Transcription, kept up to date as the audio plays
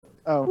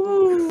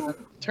Oh,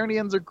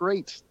 Turnians are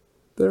great.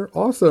 They're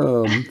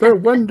awesome. They're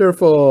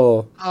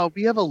wonderful. Oh,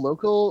 we have a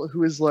local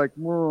who is like,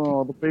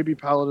 "Oh, the baby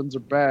paladins are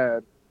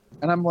bad,"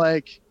 and I'm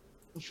like,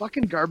 the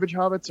fucking garbage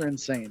hobbits are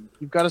insane.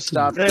 You've got to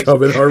stop.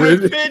 Hobbit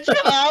Harmony. Garbage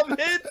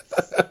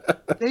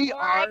hobbits. They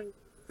are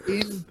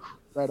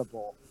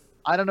incredible.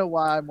 I don't know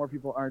why more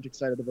people aren't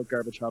excited about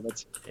garbage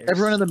hobbits.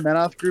 Everyone in the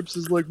Menoth groups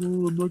is like,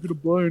 "Oh, I'm not going to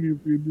buy any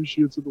of the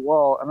initiates of the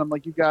wall," and I'm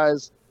like, you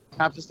guys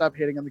have to stop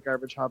hating on the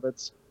garbage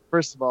hobbits.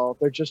 First of all,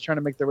 they're just trying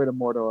to make their way to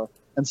Mordor,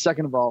 and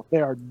second of all,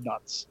 they are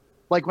nuts.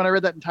 Like when I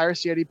read that entire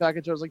CID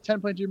package, I was like, 10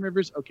 point Doom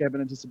Rivers. Okay, I've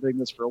been anticipating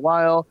this for a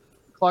while.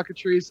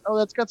 Clockatrice. Oh,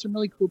 that's got some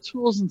really cool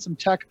tools and some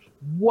tech.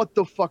 What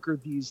the fuck are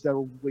these that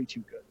are way too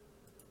good?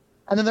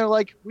 And then they're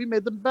like, we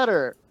made them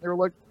better. They were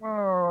like,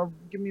 oh,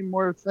 give me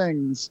more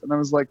things. And I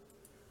was like,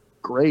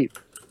 great.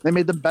 They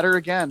made them better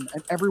again.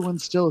 And everyone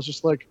still is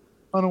just like,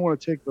 I don't want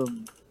to take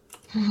them.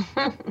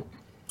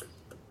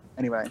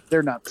 Anyway,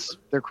 they're nuts.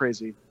 They're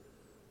crazy.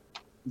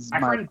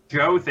 My friend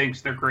Joe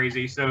thinks they're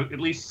crazy, so at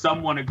least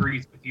someone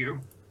agrees with you.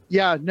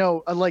 Yeah,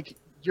 no, like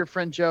your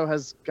friend Joe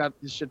has got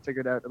this shit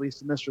figured out, at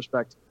least in this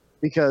respect,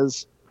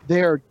 because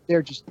they're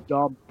just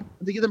dumb.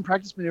 And to give them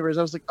practice maneuvers,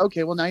 I was like,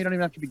 okay, well now you don't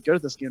even have to be good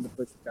at this game to play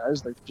with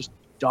guys. They're just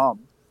dumb.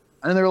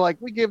 And then they were like,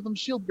 we gave them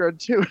shield guard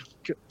too.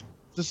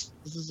 this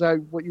is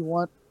what you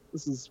want.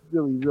 This is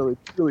really, really,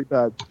 really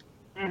bad.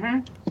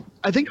 Mm-hmm.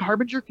 I think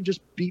Harbinger can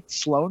just beat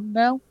Sloan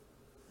now.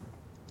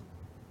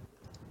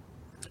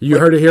 You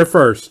heard it here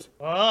first.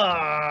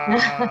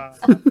 Ah.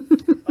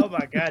 Oh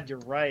my god, you're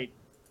right.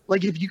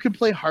 Like if you can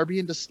play Harby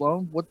into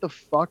Sloan, what the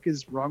fuck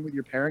is wrong with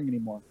your pairing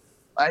anymore?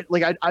 I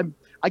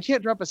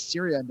can't drop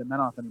Assyria into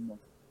Menoth anymore.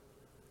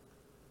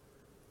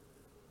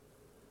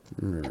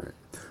 All right.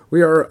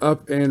 We are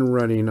up and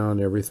running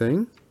on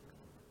everything.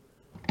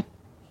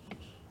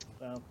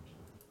 Well,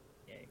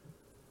 yay.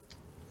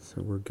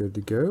 So we're good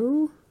to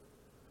go.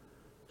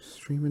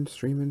 Streaming.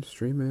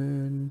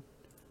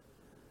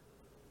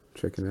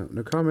 Checking out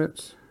no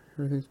comments.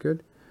 Everything's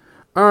good.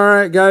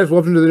 Alright, guys.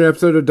 Welcome to the new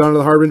episode of Dawn of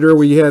the Harbinger.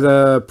 We had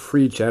a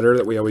pre-chatter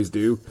that we always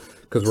do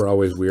because we're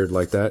always weird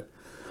like that.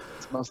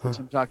 It's mostly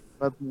to talk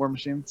about War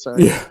Machine.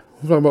 Sorry. Yeah.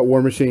 We're talking about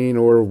War Machine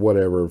or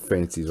whatever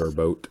fancies our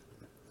boat.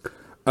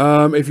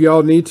 If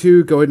y'all need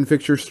to, go ahead and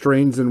fix your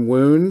strains and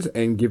wounds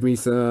and give me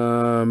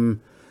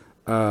some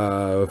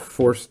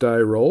force die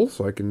rolls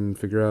so I can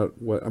figure out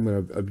what I'm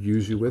going to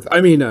abuse you with.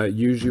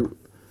 Use you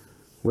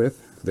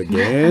with. The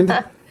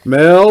Gand.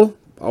 Mel,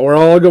 we're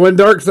all going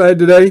dark side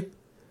today.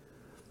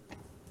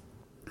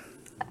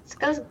 It's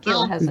because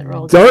Gil hasn't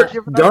rolled Dark.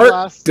 yet.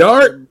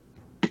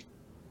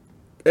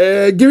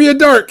 Give me a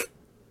dark.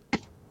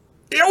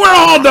 Yeah, we're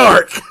all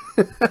dark.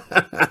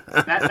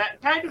 that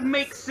kind of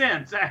makes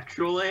sense,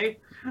 actually.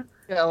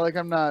 Yeah, like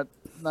I'm not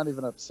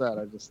even upset.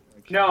 I just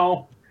like,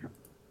 No.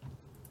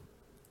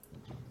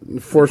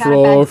 Force Had a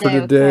roll bad for day,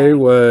 today okay. At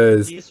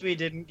was least we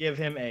didn't give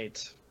him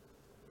 8.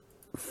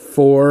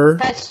 4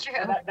 That's true.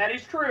 That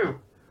is true.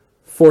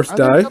 force are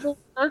there die. double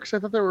darks? I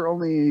thought there were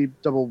only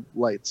double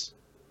lights.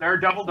 They're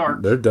double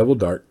dark. They're double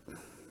dark.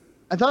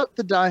 I thought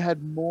the die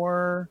had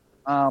more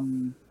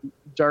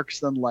darks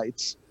than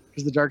lights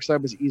because the dark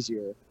side was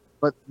easier,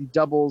 but the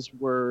doubles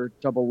were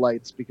double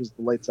lights because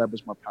the light side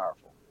was more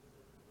powerful.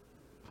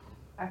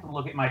 I have to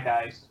look at my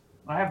dice.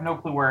 I have no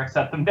clue where I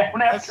set them down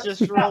Let's after.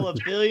 just roll a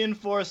billion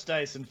force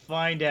dice and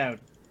find out.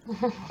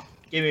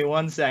 Give me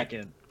 1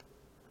 second.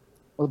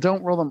 Well,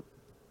 don't roll them.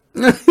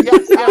 Yeah,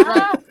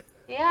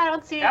 I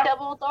don't see Yep.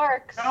 double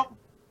darks. No.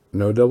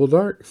 No double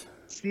darks.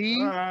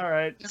 See,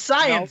 Alright. Now this is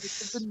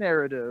Science! the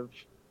narrative.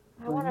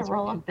 I want to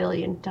roll a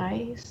billion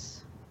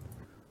dice.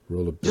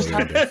 Roll a Just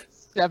billion. have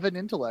 7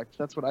 intellect.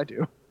 That's what I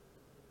do.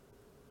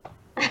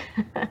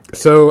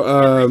 So,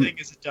 Everything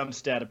is a dumb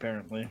stat,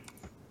 apparently.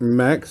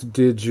 Max,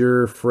 did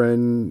your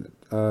friend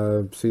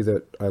see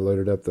that I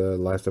loaded up the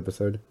last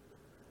episode?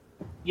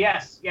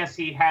 Yes,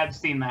 he had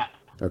seen that.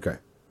 Okay.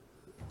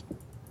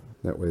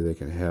 That way they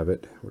can have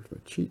it. Where's my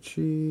cheat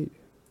sheet?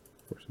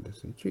 Where's the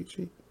Disney cheat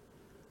sheet?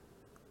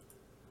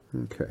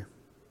 Okay.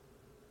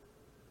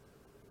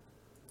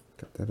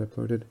 Got that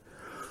uploaded.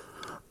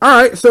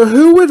 Alright, so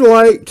who would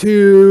like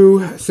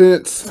to,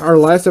 since our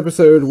last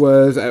episode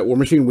was at War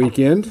Machine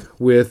Weekend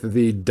with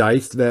the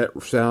dice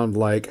that sound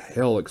like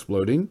hell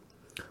exploding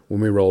when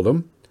we rolled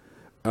them,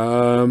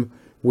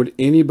 would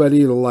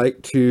anybody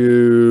like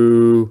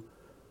to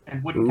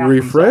And wouldn't count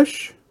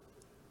refresh?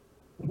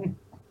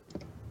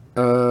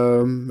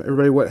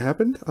 Everybody, what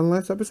happened on the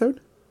last episode?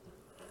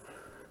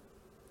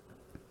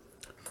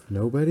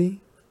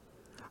 Nobody?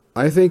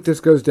 I think this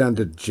goes down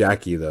to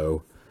Jackie,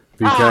 though,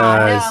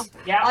 because Oh,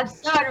 Yeah. no. I'm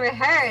so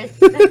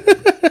rehearsed.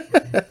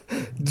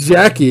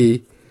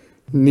 Jackie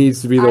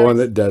needs to be the I one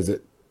was- that does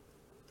it.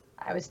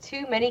 I was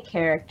too many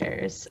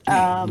characters.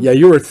 Yeah,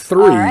 you were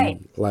 3 all right.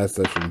 last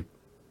session.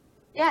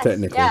 Yes,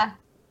 technically. yeah.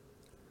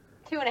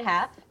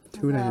 2.5.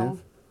 2.5.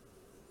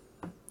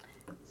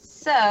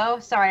 So,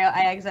 sorry,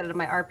 I exited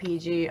my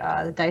RPG,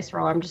 the dice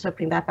roller. I'm just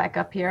opening that back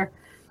up here.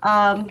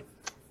 I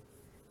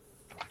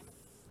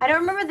don't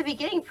remember the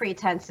beginning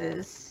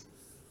pretenses.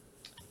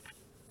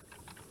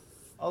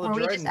 All the Were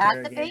we droid just at the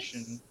interrogation.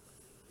 base?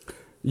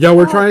 Yeah,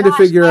 we're Oh, trying to gosh,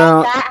 figure yeah,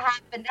 out. that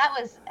happened.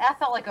 That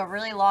felt like a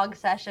really long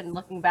session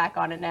looking back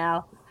on it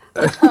now.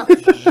 Yeah.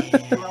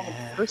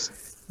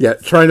 Yeah,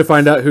 trying to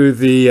find out who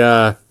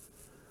the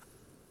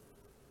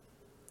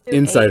Who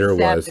insider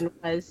was.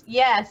 A7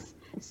 yes.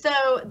 So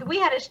we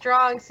had a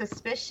strong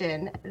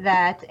suspicion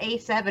that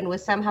A7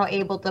 was somehow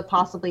able to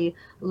possibly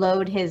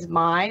load his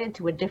mind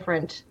into a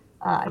different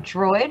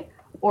droid,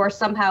 or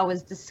somehow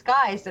was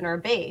disguised in our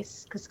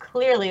base, because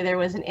clearly there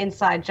was an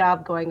inside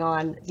job going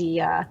on.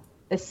 The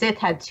Sith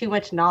had too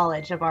much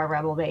knowledge of our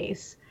rebel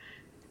base.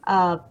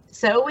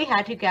 So we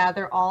had to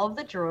gather all of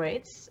the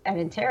droids and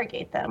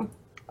interrogate them.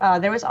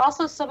 There was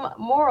also some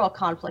moral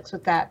conflicts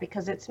with that,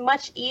 because it's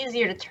much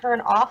easier to turn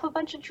off a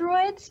bunch of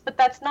droids, but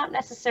that's not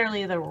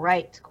necessarily the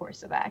right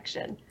course of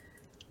action.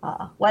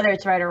 Whether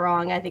it's right or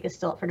wrong, I think is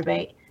still up for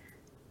debate.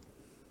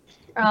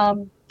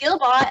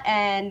 Gilbot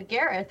and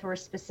Gareth were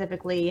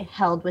specifically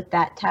held with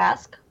that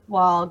task,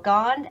 while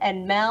Gond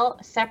and Mel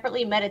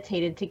separately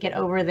meditated to get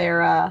over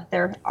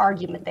their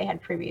argument they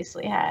had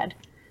previously had.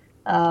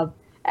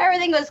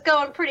 Everything was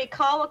going pretty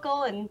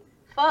comical and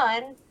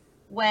fun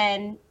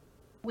when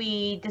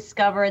we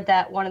discovered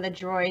that one of the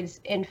droids,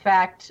 in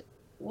fact,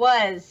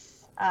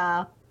 was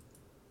an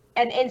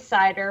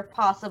insider,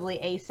 possibly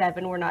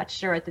A7, we're not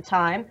sure at the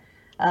time.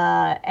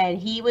 And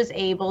he was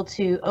able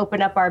to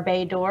open up our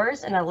bay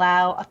doors and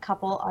allow a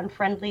couple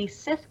unfriendly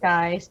Sith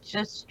guys to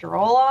just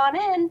stroll on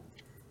in.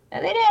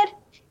 And they did.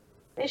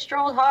 They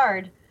strolled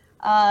hard.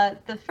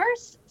 The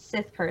first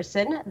Sith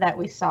person that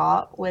we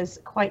saw was,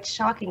 quite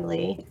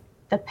shockingly,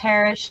 the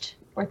perished,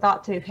 or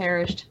thought to be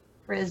perished,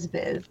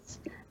 Frizbiz,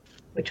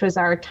 which was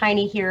our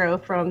tiny hero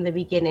from the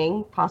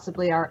beginning,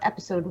 possibly our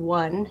episode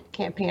 1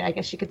 campaign, I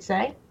guess you could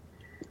say.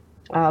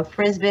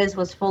 Frizbiz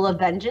was full of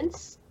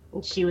vengeance,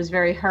 and she was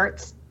very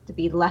hurt to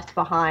be left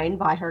behind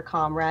by her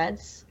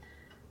comrades.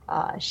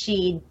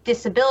 She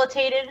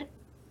debilitated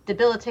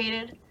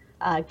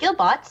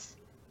Gilbot,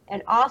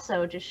 and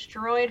also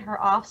destroyed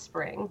her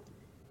offspring.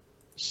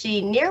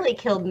 She nearly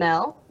killed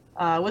Mel,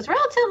 was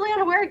relatively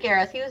unaware of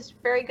Gareth. He was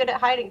very good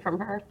at hiding from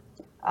her.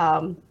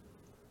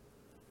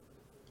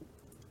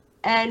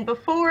 And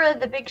before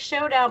the big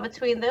showdown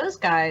between those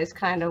guys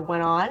kind of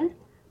went on,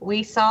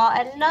 we saw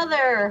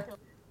another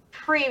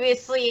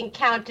previously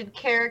encountered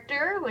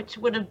character, which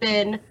would have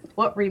been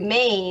what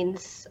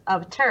remains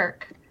of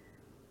Turk.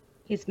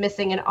 He's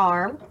missing an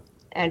arm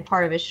and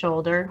part of his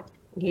shoulder.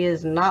 He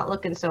is not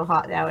looking so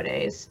hot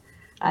nowadays.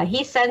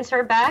 He sends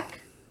her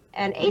back,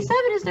 and A7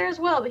 is there as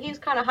well, but he's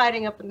kind of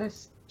hiding up in the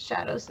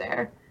shadows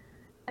there.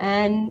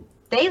 And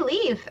they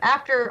leave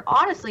after,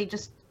 honestly,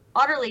 just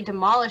utterly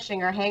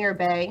demolishing our hangar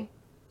bay,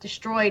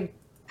 destroyed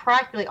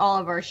practically all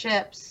of our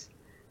ships.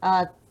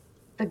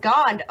 The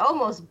Gond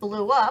almost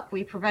blew up.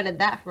 We prevented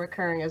that from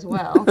occurring as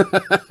well.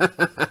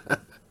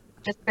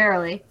 Just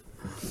barely.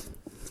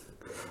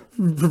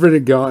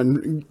 Prevented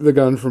the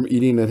gun from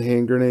eating a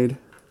hand grenade.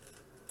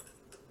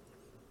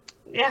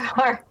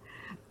 Yeah,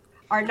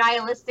 our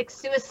nihilistic,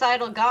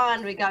 suicidal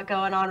Gond we got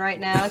going on right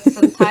now.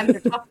 Some times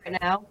are tough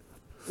right now.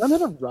 I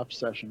had a rough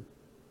session.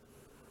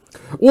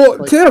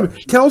 Well, Tim,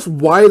 tell us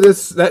why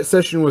that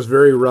session was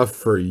very rough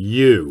for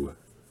you.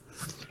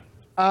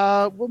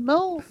 Well,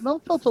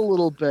 Mel felt a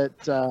little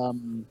bit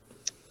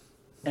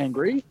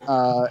angry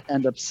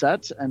and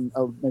upset, and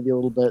maybe a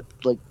little bit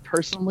like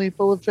personally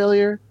full of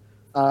failure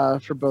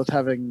for both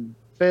having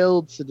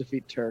failed to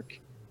defeat Turk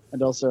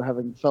and also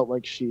having felt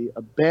like she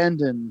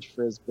abandoned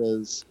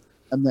Frizbiz,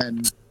 and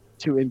then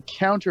to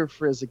encounter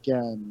Frizz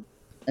again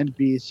and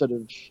be sort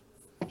of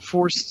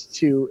forced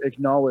to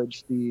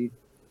acknowledge the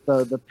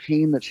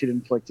pain that she'd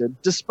inflicted,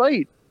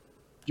 despite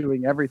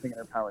doing everything in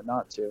her power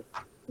not to,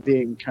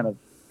 being kind of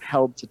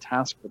held to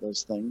task for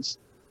those things.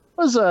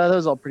 That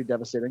was all pretty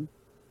devastating. And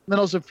then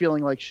also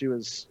feeling like she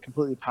was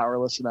completely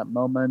powerless in that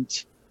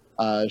moment.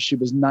 She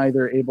was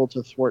neither able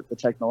to thwart the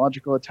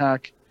technological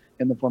attack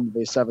in the form of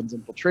A7's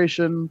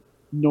infiltration,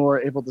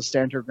 nor able to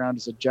stand her ground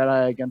as a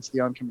Jedi against the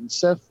oncoming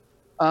Sith.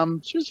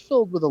 She was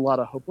filled with a lot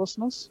of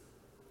hopelessness.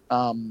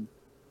 And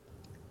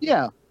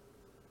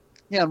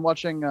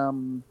watching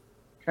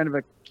kind of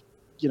a,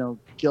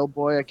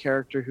 Gilboy, a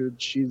character who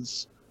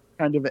she's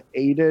kind of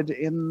aided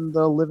in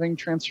the living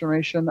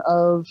transformation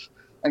of,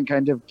 and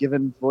kind of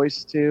given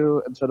voice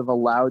to, and sort of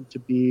allowed to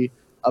be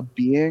a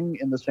being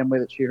in the same way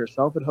that she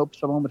herself had hoped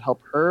someone would help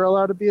her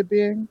allow to be a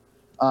being,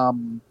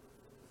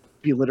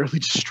 be literally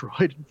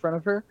destroyed in front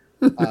of her.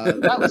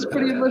 That was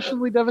pretty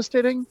emotionally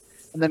devastating.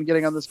 And then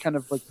getting on this kind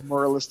of like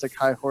moralistic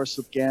high horse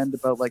with Gand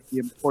about like the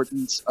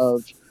importance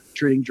of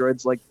treating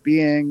droids like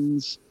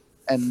beings,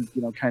 and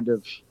kind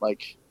of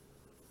like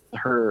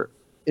her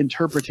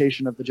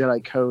interpretation of the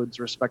Jedi codes,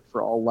 respect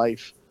for all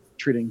life,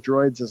 treating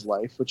droids as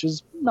life, which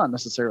is not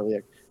necessarily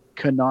a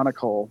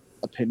canonical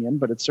opinion,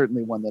 but it's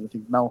certainly one that I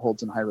think Mel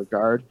holds in high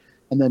regard.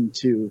 And then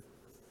to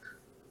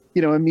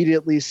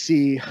immediately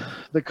see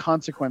the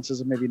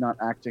consequences of maybe not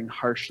acting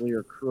harshly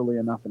or cruelly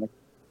enough in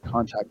a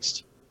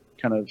context,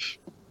 kind of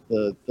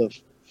the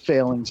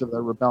failings of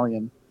the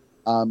rebellion.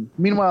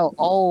 Meanwhile,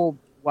 all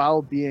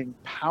while being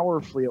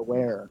powerfully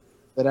aware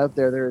that out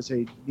there is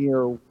a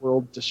near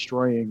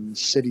world-destroying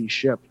city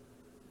ship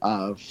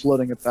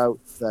floating about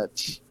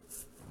that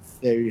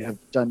they have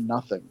done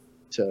nothing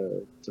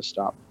to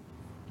stop.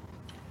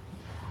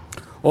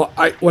 Well,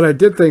 what I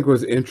did think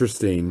was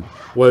interesting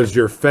was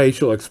your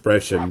facial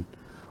expression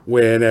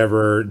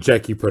whenever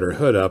Jackie put her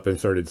hood up and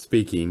started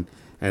speaking,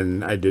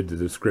 and I did the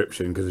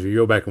description, because if you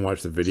go back and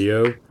watch the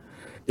video,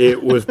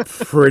 it was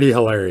pretty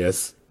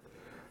hilarious.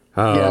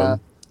 Yeah.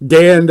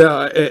 Dan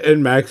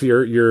and Max,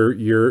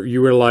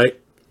 you were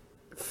like,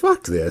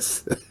 "Fuck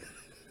this."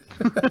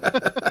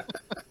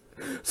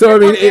 So I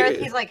mean,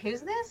 he's like,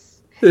 "Who's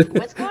this?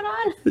 What's going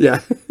on?" Yeah.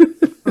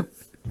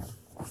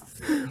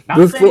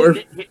 Not saying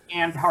it hit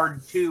Gand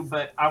hard too,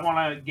 but I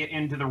want to get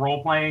into the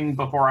role playing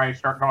before I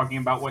start talking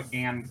about what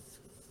Gand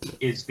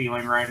is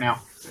feeling right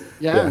now.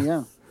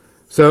 Yeah.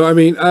 So I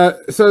mean,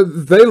 so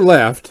they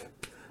left,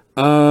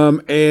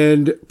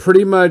 and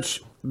pretty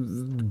much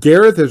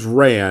Gareth has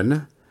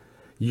ran.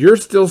 You're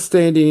still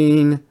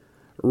standing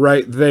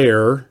right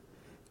there,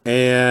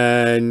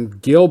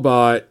 and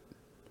Gilbot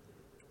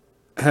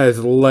has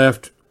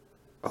left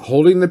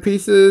holding the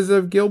pieces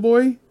of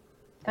Gilboy.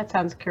 That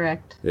sounds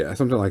correct. Yeah,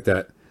 something like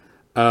that.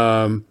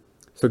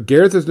 So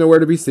Gareth is nowhere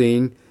to be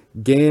seen.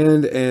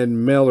 Gand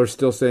and Mel are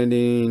still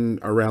standing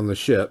around the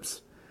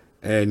ships,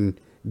 and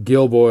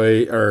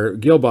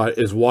Gilbot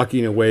is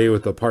walking away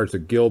with the parts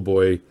of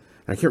Gilboy.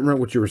 I can't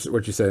remember what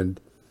you said.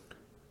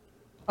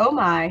 Oh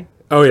my.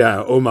 Oh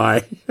yeah, oh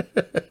my.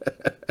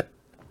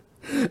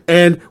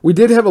 And we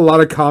did have a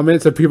lot of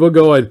comments of people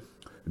going,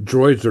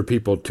 "Droids are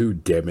people too,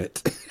 damn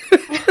it."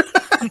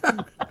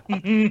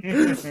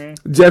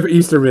 Jeff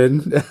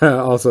Easterman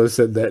also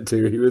said that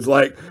too. He was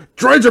like,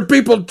 "Droids are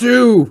people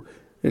too,"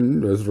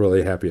 and was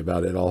really happy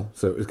about it all.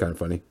 So it was kind of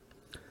funny.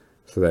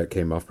 So that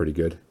came off pretty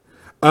good.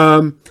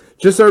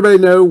 Just so everybody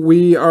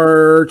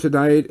know,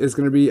 tonight is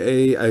going to be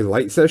a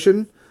light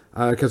session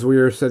because we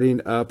are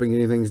setting up and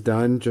getting things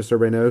done. Just so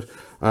everybody knows,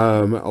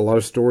 a lot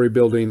of story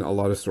building, a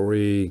lot of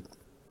story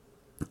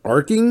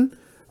arcing,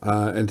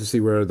 and to see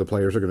where the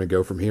players are going to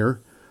go from here.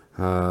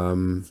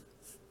 And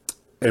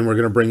we're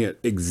going to bring it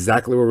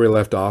exactly where we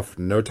left off.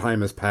 No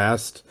time has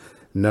passed.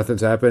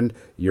 Nothing's happened.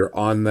 You're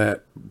on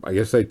that, I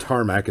guess,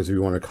 tarmac, as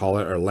you want to call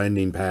it, or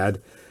landing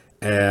pad.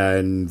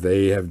 And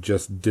they have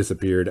just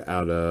disappeared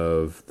out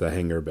of the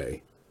hangar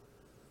bay.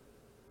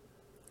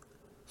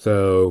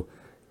 So,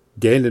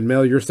 Gand and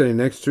Mel, you're standing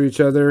next to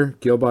each other.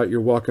 Gilbot, you're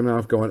walking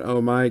off going,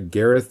 "Oh my."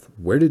 Gareth,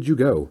 where did you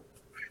go?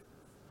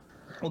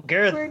 Well,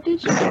 Gareth. Where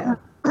did you go?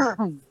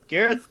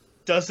 Gareth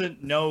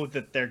doesn't know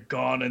that they're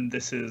gone and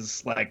this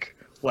is like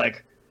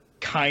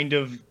kind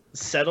of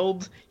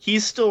settled.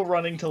 He's still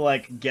running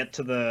to get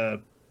to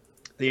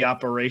the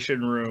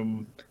operation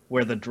room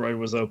where the droid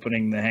was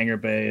opening the hangar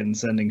bay and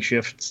sending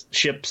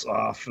ships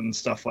off and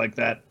stuff like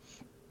that.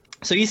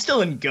 So he's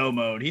still in go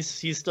mode. He's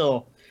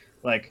still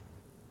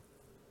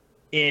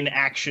in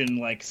action.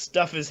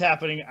 Stuff is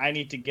happening. I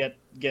need to get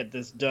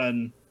this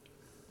done.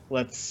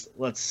 Let's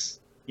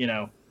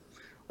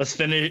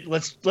finish.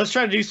 Let's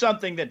try to do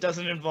something that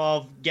doesn't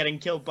involve getting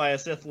killed by a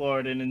Sith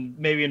Lord and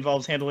maybe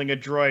involves handling a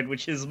droid,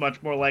 which is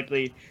much more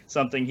likely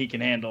something he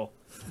can handle.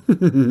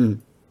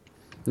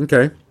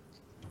 Okay.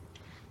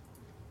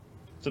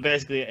 So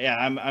basically, yeah,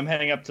 I'm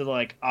heading up to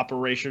the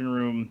operation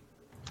room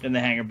in the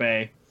hangar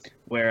bay,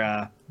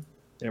 where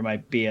there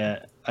might be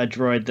a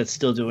droid that's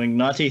still doing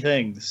naughty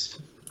things.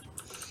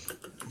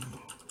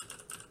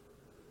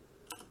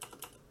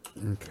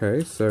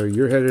 Okay, so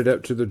you're headed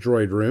up to the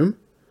droid room.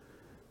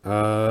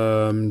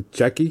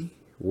 Jackie,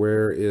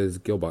 where is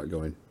Gilbot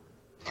going?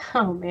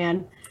 Oh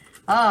man.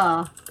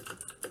 I'm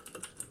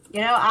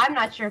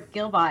not sure if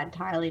Gilbot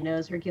entirely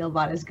knows where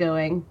Gilbot is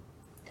going.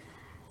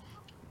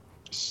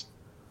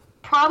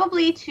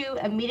 Probably to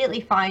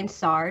immediately find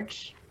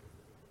Sarge.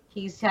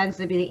 He tends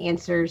to be the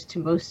answers to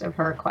most of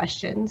her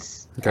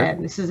questions. Okay.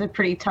 And this is a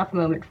pretty tough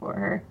moment for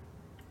her.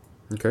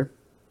 Okay.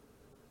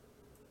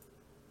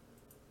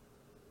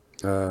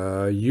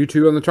 You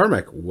two on the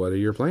tarmac, what are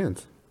your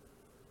plans?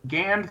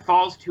 Gand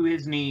falls to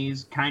his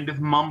knees, kind of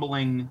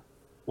mumbling,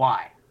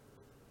 "Why?"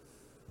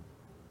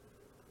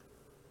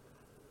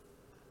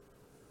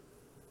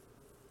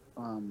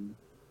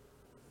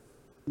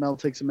 Mel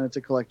takes a minute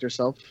to collect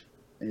herself.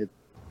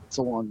 It's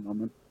a long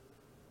moment.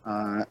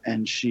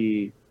 And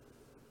she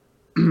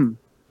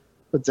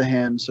puts a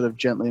hand sort of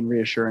gently and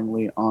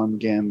reassuringly on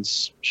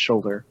Gand's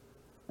shoulder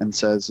and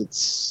says,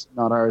 "It's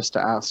not ours to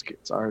ask,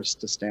 it's ours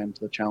to stand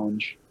to the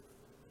challenge.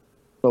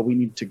 But we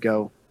need to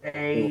go."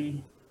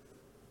 They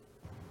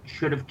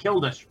should have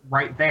killed us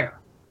right there.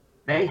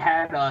 They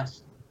had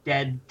us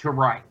dead to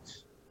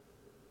rights.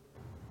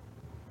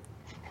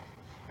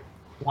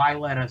 Why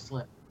let us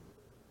live?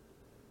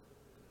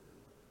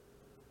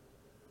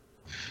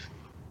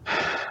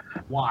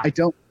 Why?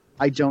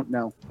 I don't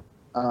know.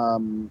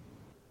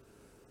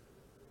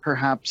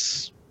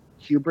 Perhaps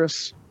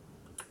hubris.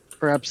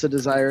 Perhaps a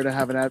desire to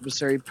have an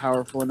adversary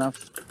powerful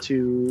enough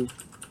to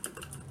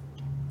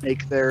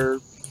make their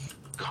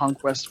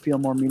conquest feel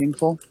more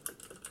meaningful.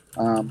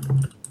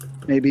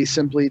 Maybe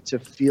simply to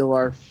feel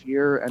our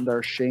fear and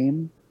our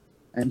shame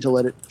and to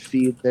let it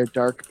feed their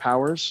dark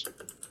powers.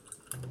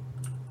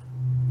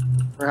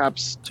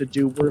 Perhaps to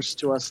do worse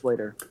to us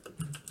later.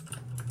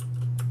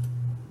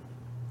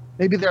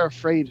 Maybe they're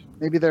afraid.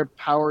 Maybe their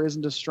power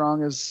isn't as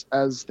strong as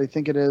they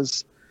think it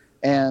is.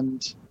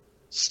 And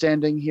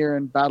standing here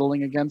and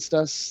battling against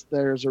us,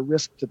 there's a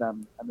risk to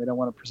them, and they don't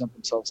want to present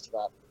themselves to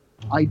that.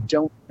 I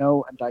don't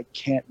know, and I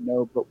can't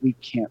know, but we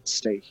can't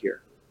stay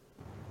here.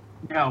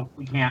 No,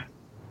 we can't.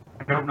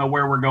 I don't know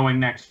where we're going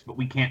next, but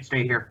we can't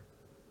stay here.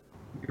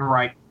 You're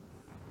right.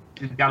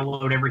 We've got to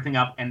load everything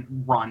up and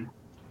run.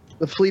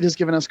 The fleet has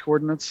given us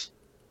coordinates.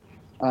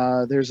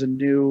 There's a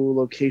new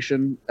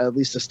location, at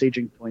least a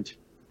staging point.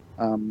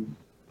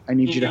 I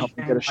need you to help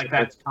me get a ship. Like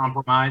that's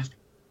compromised.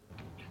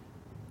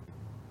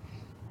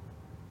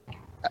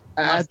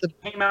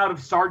 Came out of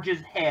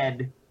Sarge's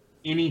head,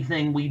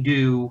 anything we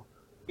do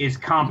is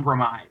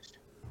compromised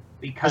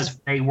because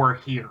they were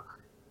here.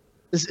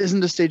 This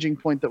isn't a staging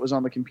point that was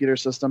on the computer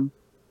system.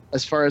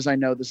 As far as I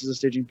know, this is a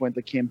staging point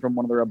that came from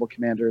one of the rebel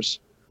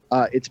commanders.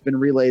 It's been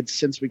relayed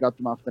since we got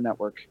them off the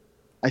network.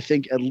 I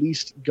think at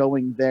least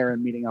going there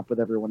and meeting up with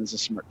everyone is a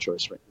smart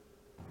choice right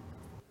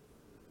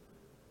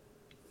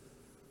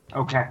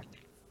now. Okay.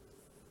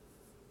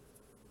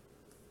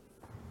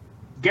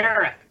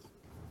 Gareth,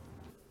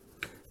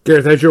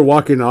 as you're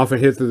walking off and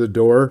hit through the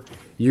door,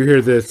 you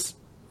hear this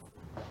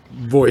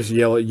voice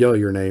yell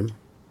your name.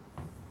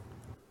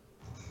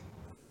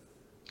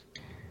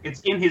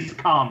 it's in his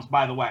comms,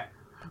 by the way.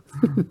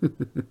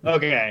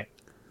 Okay.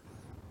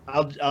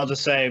 I'll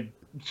just say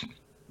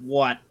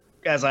what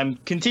as I'm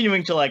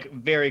continuing to like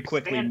very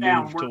quickly Stand move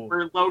down. to.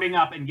 We're loading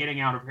up and getting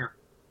out of here.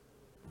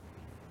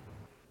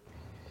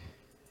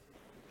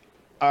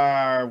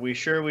 Are we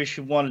sure we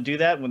should want to do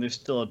that when there's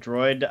still a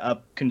droid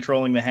up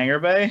controlling the hangar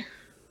bay?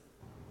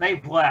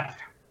 They've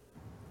left.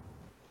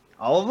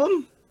 All of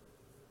them?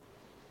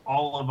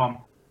 All of them.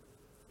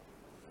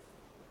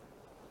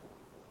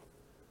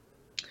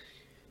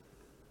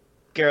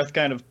 Gareth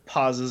kind of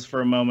pauses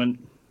for a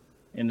moment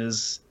and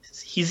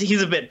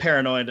he's a bit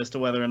paranoid as to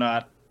whether or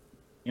not,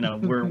 you know,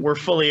 we're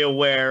fully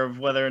aware of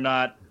whether or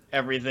not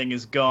everything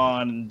is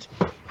gone, and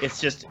it's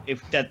just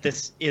if that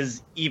this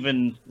is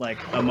even like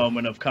a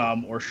moment of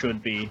calm or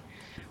should be.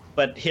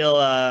 But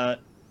he'll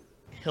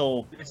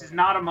This is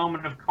not a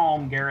moment of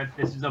calm, Gareth.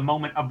 This is a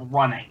moment of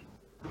running.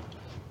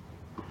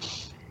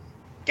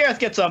 Gareth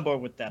gets on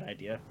board with that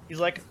idea. He's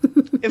like,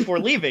 if we're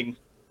leaving,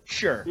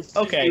 sure. This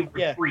Okay, is a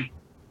yeah. retreat.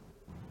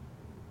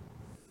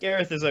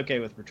 Gareth is okay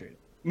with retreating.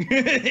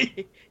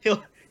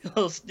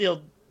 he'll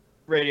still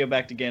radio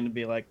back to Gan and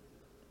be like,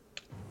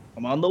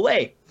 I'm on the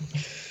way.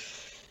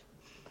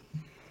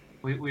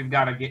 We've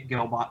got to get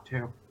Gilbot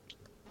too.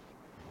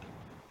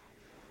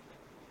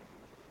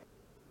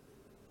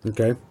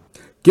 Okay.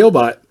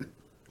 Gilbot,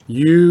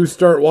 you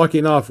start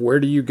walking off. Where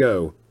do you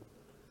go?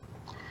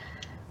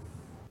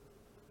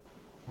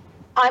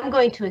 I'm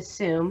going to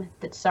assume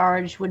that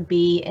Sarge would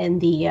be in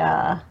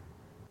the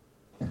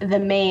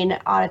main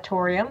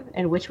auditorium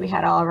in which we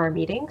had all of our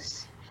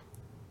meetings.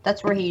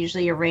 That's where he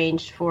usually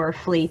arranged for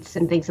fleets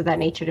and things of that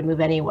nature to move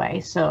anyway.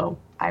 So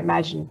I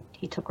imagine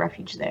he took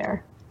refuge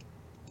there.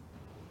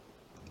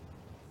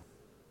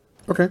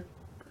 Okay.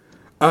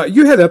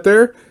 You head up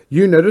there.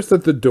 You notice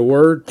that the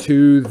door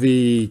to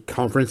the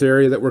conference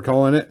area that we're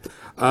calling it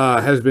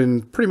has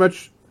been pretty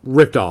much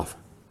ripped off.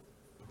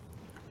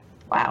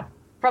 Wow.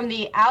 From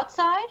the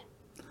outside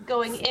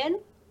going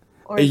in?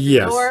 Or is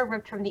Yes. the door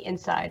ripped from the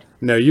inside?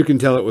 No, you can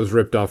tell it was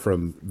ripped off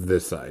from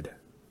this side.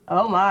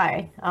 Oh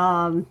my.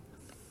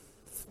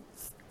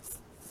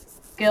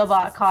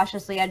 Gilbot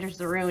cautiously enters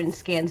the room and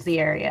scans the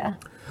area.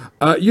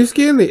 You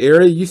scan the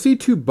area. You see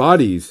two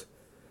bodies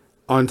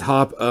on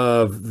top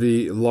of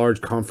the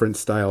large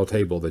conference-style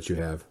table that you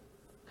have.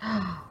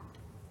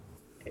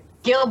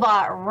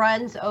 Gilbot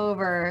runs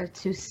over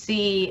to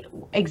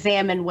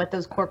examine what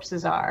those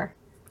corpses are.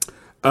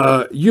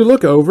 You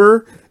look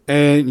over,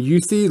 and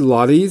you see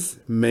Lottie's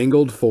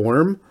mangled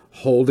form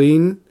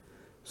holding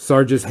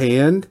Sarge's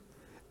hand,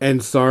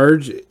 and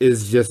Sarge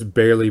is just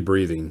barely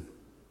breathing.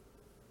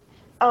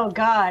 Oh,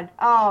 God.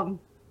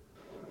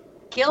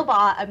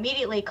 Gilbot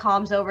immediately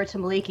calms over to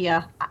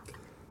Malikia.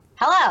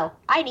 Hello,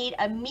 I need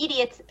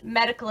immediate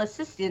medical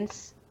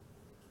assistance.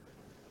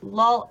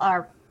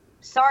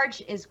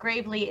 Sarge is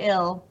gravely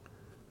ill.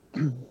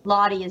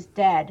 Lottie is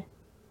dead.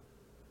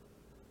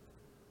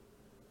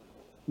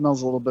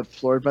 Mel's a little bit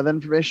floored by that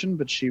information,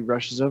 but she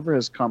rushes over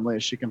as calmly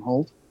as she can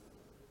hold.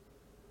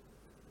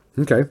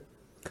 Okay.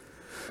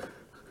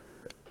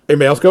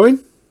 Anybody else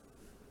going?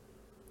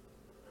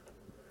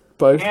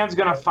 Dan's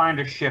gonna find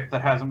a ship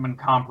that hasn't been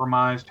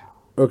compromised.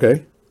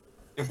 Okay.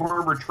 If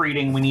we're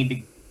retreating, we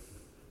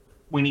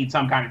need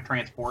some kind of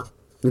transport.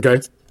 Okay.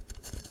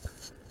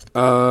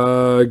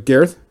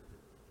 Gareth?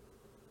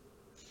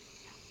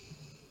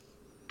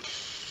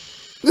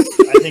 I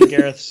think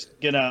Gareth's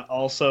gonna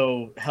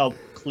also help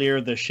clear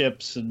the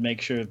ships and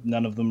make sure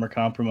none of them are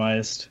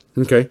compromised.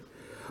 Okay.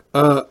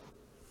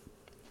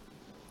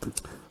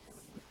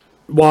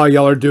 while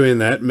y'all are doing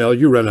that, Mel,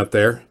 you run up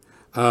there.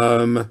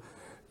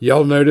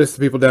 Y'all notice the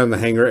people down in the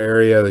hangar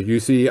area. You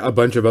see a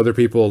bunch of other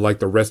people, like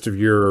the rest of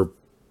your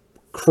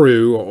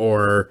crew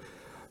or,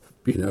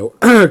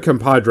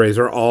 compadres,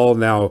 are all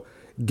now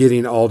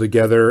getting all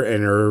together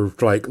and are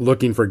like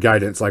looking for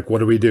guidance. Like, what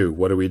do we do?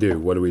 What do we do?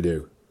 What do we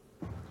do?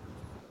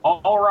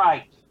 All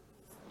right,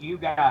 you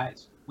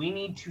guys, we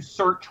need to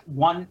search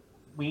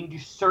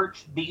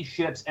these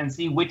ships and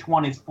see which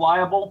one is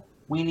flyable.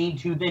 We need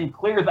to then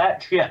clear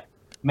that ship.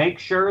 Make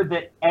sure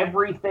that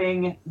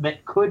everything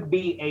that could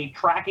be a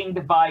tracking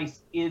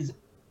device is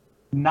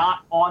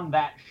not on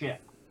that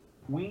ship.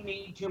 We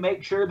need to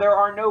make sure there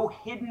are no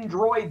hidden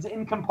droids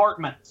in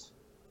compartments.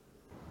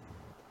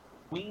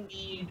 We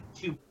need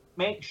to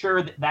make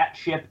sure that that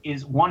ship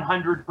is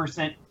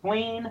 100%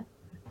 clean,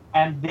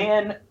 and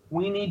then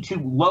we need to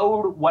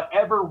load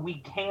whatever we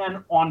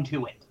can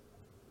onto it.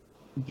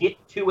 Get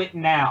to it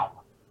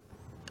now.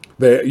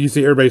 You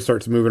see everybody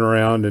starts moving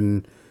around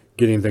and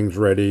getting things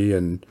ready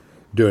and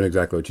doing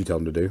exactly what you tell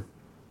them to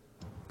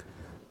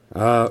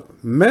do.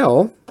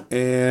 Mel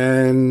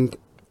and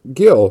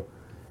Gil,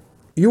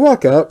 you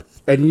walk up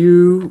and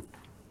you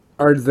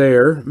are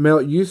there.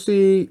 Mel, you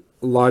see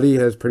Lottie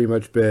has pretty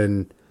much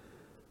been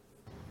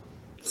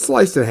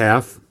sliced in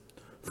half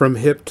from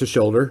hip to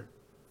shoulder,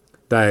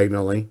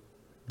 diagonally.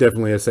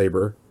 Definitely a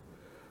saber.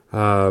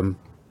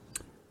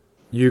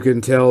 You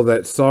can tell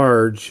that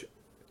Sarge,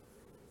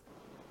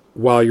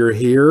 while you're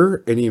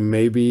here and he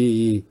may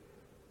be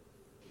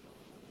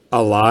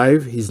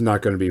alive, he's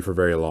not going to be for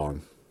very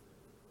long.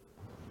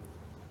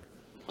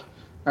 All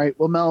right.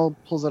 Well, Mel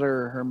pulls out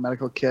her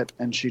medical kit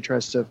and she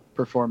tries to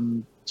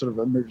perform sort of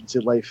emergency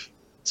life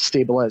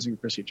stabilizing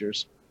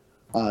procedures,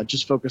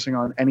 just focusing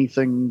on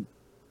anything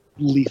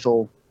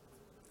lethal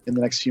in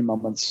the next few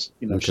moments.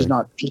 Okay. She's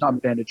not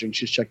bandaging.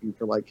 She's checking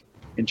for like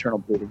internal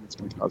bleeding that's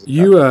going to cause it.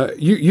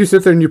 You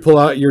sit there and you pull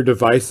out your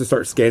device to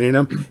start scanning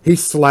him. He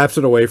slaps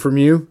it away from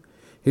you.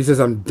 He says,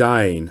 "I'm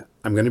dying.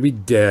 I'm going to be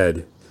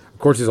dead." Of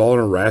course, he's all in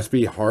a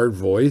raspy, hard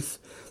voice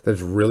that's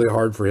really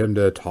hard for him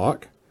to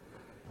talk.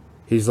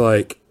 He's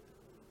like,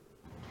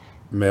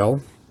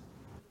 "Mel,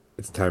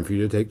 it's time for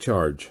you to take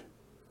charge.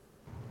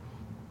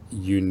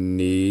 You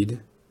need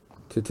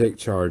to take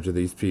charge of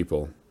these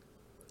people.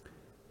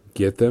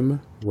 Get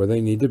them where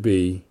they need to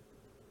be.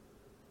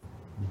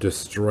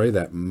 Destroy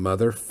that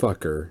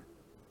motherfucker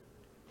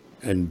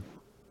and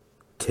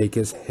take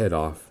his head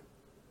off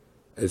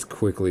as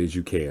quickly as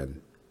you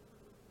can."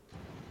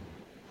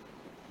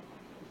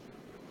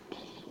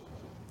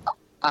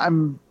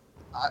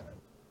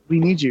 We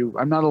need you.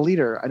 I'm not a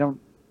leader. I don't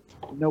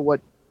know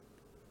what.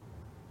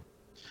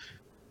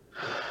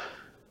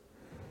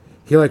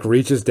 He like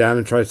reaches down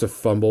and tries to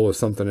fumble with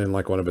something in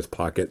like one of his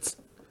pockets.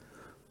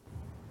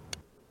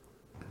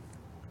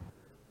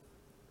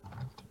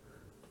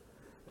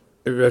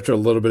 After a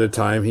little bit of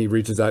time, he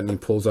reaches out and he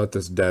pulls out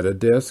this data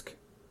disk.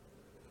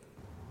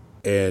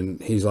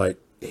 And he's like,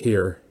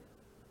 "Here,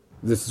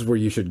 this is where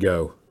you should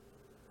go.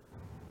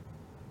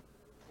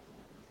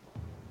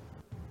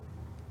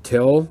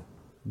 Tell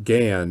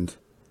Gand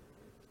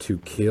to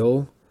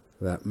kill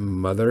that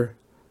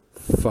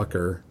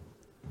motherfucker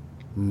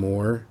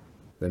more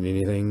than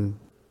anything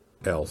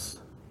else."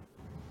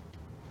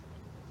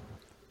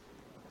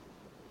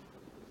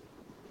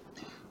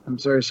 I'm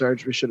sorry,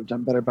 Sarge. We should have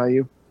done better by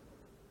you.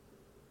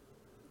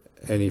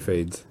 And he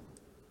fades.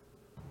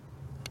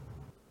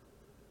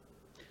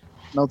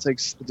 Mel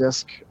takes the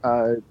disc.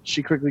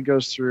 She quickly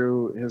goes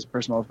through his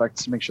personal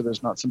effects to make sure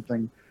there's not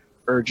something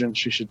urgent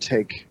she should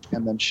take,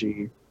 and then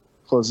she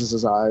closes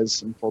his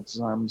eyes and folds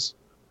his arms,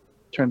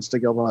 turns to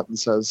Gilbot and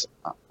says,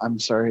 "I'm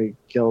sorry,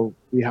 Gil,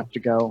 we have to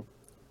go.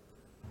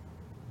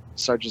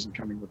 Sarge isn't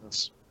coming with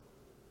us."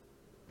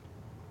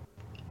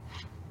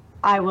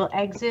 I will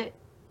exit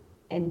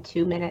in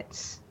 2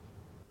 minutes.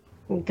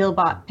 And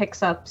Gilbot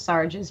picks up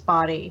Sarge's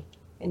body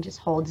and just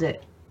holds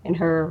it in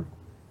her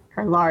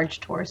large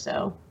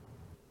torso.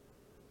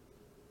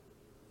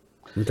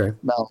 Okay.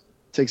 Mel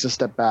takes a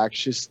step back.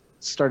 She's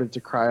started to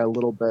cry a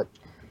little bit,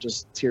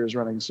 just tears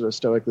running sort of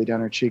stoically down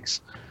her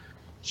cheeks.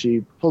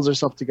 She pulls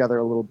herself together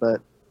a little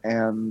bit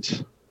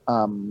and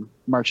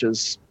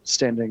marches,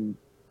 standing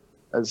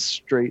as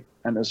straight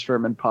and as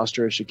firm in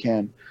posture as she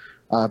can,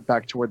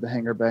 back toward the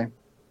hangar bay.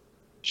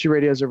 She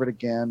radios over to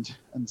Gand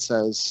and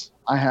says,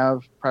 "I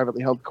have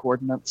privately held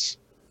coordinates.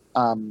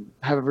 Have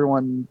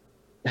everyone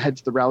head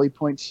to the rally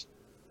point.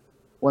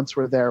 Once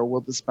we're there, we'll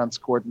dispense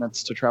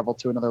coordinates to travel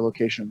to another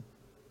location.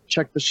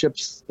 Check the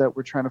ships that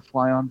we're trying to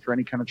fly on for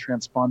any kind of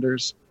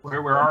transponders."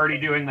 We're already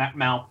doing that,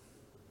 Mel.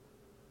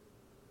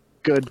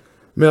 Good.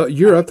 Mel,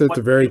 you're up at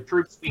the very...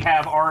 troops we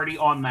have already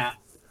on that.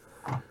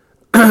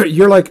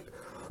 You're like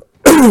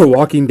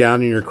walking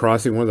down and you're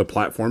crossing one of the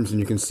platforms and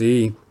you can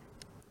see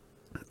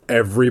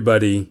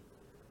everybody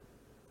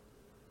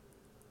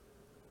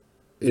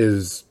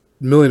is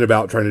milling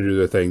about trying to do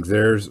their things.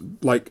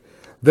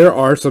 There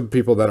are some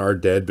people that are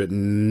dead, but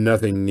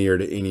nothing near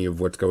to any of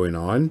what's going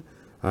on.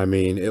 I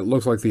mean, it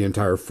looks like the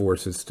entire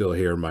force is still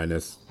here,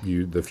 minus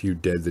the few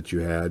dead that you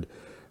had.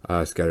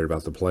 scattered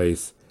about the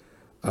place.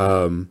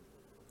 And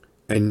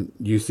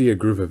you see a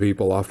group of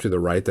people off to the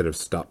right that have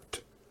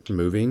stopped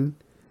moving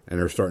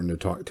and are starting to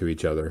talk to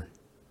each other.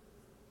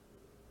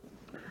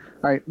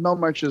 All right, Mel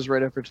marches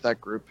right over to that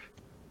group.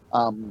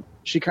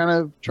 She kind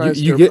of You,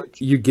 tries you to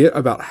get you get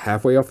about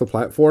halfway off the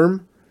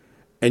platform,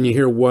 and you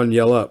hear one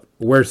yell up,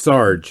 "Where's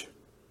Sarge?"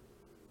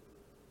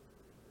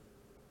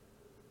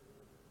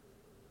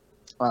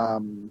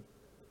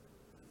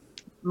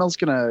 Mel's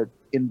gonna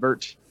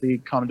invert the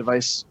comm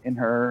device in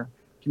her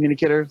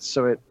communicator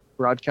so it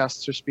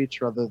broadcasts her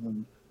speech rather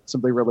than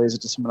simply relays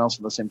it to someone else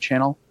on the same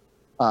channel.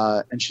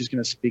 And she's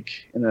gonna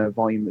speak in a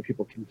volume that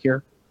people can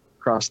hear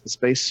across the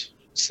space.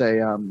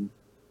 Say,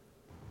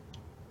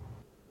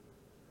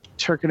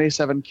 Turkin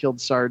A7 killed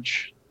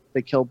Sarge.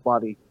 They killed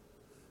Lottie.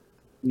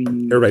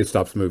 Everybody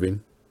stops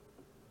moving.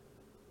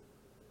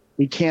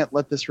 We can't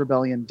let this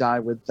rebellion die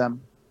with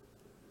them.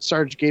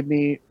 Sarge gave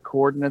me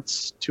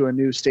coordinates to a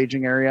new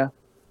staging area.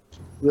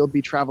 We'll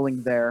be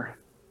traveling there.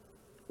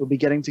 We'll be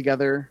getting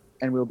together,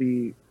 and we'll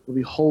be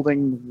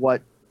holding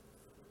what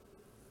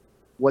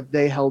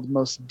they held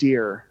most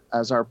dear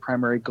as our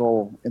primary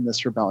goal in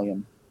this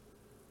rebellion.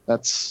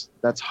 That's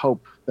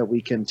hope that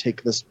we can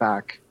take this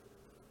back,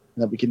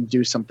 and that we can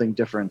do something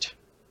different.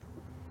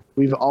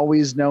 We've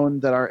always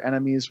known that our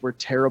enemies were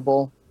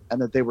terrible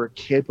and that they were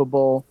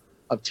capable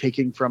of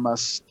taking from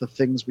us the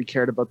things we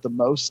cared about the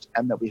most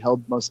and that we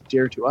held most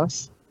dear to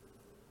us.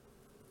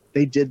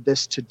 They did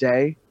this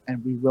today,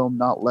 and we will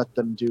not let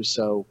them do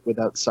so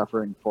without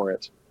suffering for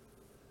it.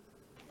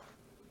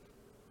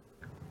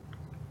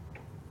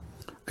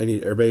 I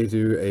need everybody to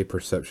do a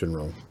perception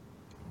roll.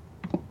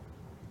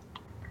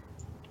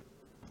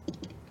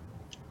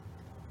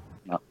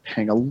 Not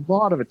paying a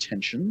lot of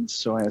attention,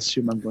 so I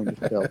assume I'm going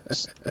to fail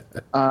this.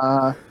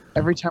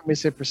 Every time we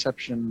say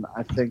perception,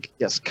 I think,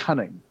 yes,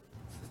 cunning.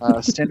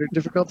 Standard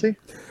difficulty?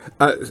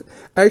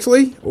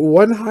 Actually,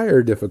 one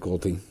higher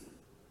difficulty.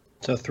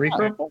 So 3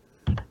 purple?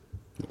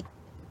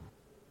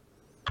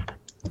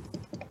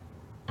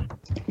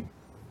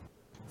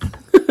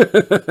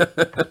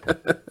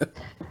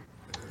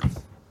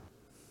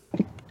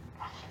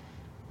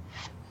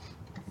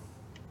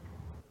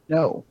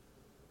 No.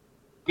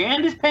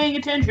 Gand is paying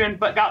attention,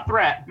 but got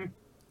threat.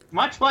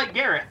 Much like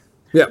Gareth.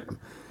 Yep.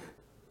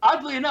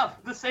 Oddly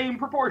enough, the same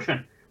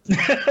proportion.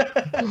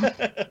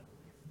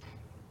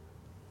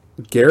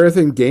 Gareth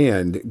and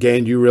Gand.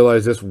 Gand, you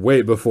realize this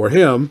way before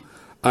him,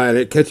 and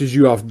it catches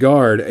you off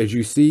guard as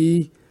you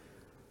see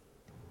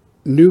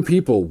new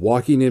people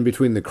walking in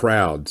between the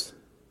crowds.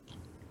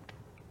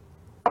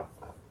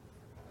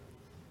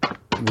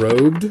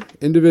 Robed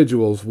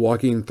individuals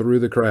walking through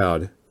the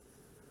crowd.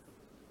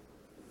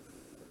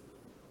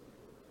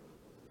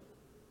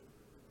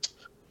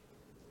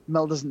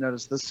 Mel doesn't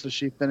notice this, so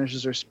she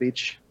finishes her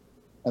speech,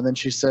 and then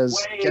she says,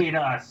 Wait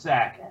a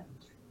second.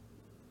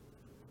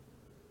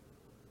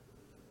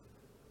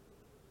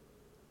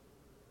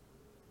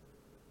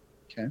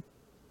 Okay.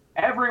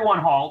 Everyone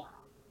halt.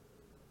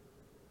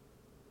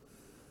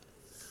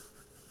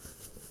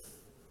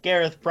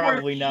 Gareth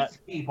probably We're not these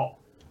people.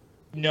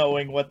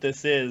 knowing what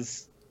this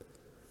is,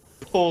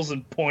 pulls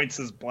and points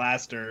his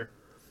blaster.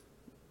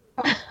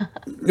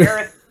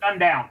 Gareth, gun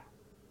down.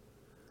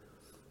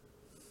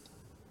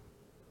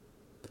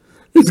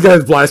 This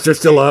guy's blaster's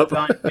still up.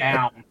 Gun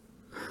down.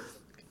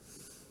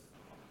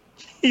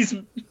 He's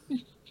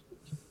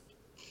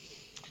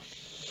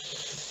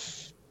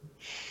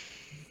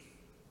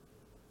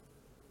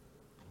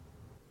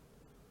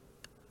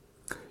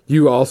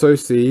You also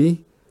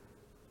see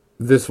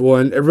this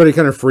one. Everybody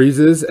kind of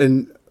freezes,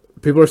 and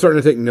people are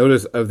starting to take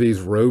notice of these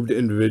robed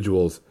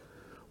individuals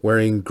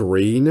wearing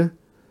green.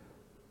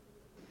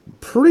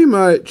 Pretty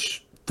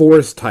much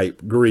forest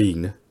type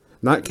green.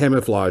 Not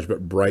camouflage,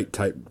 but bright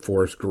type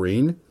forest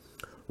green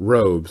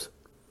robes.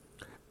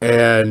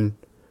 And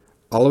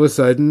all of a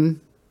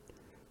sudden,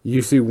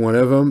 you see one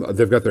of them.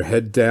 They've got their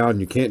head down.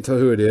 You can't tell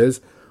who it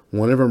is.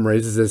 One of them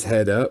raises his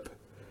head up,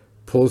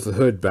 pulls the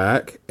hood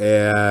back,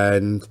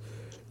 and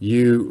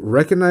you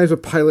recognize a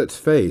pilot's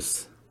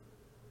face.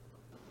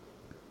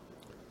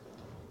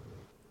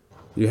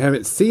 You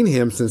haven't seen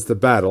him since the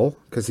battle,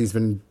 because he's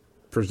been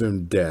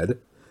presumed dead.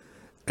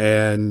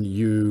 And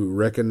you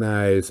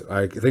recognize,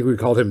 I think we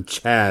called him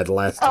Chad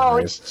last time. Oh,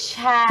 it's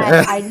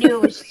Chad. I knew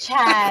it was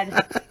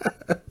Chad.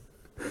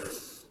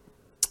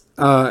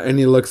 And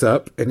he looks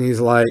up and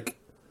he's like,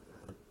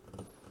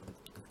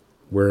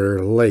 "We're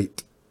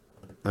late.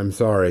 I'm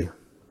sorry."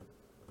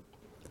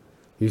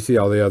 You see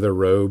all the other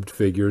robed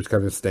figures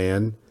kind of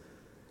stand,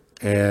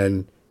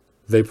 and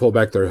they pull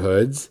back their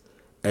hoods,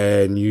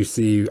 and you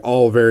see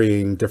all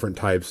varying different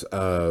types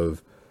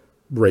of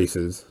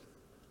races.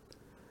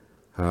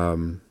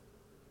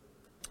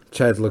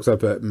 Chad looks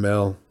up at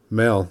Mel.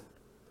 "Mel,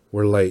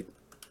 we're late.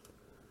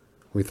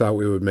 We thought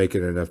we would make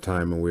it in enough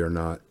time, and we are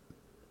not."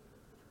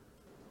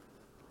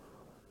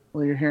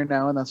 Well, you're here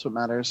now, and that's what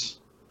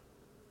matters.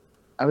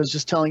 I was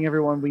just telling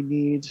everyone we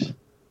need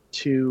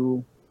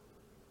to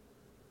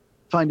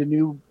find a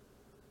new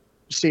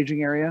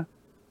staging area,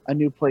 a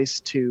new place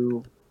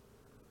to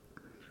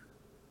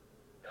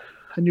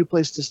a new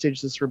place to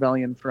stage this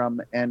rebellion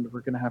from, and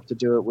we're going to have to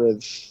do it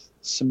with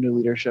some new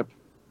leadership.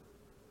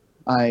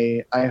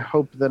 I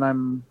hope that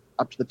I'm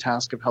up to the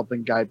task of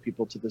helping guide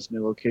people to this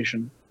new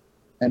location,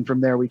 and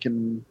from there we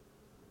can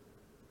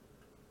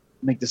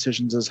make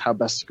decisions as how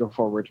best to go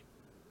forward.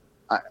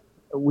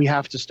 We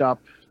have to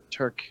stop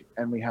Turk,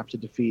 and we have to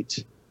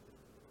defeat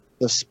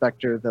the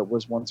specter that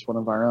was once one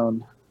of our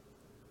own.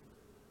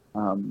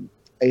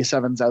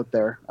 A7's out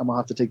there, and we'll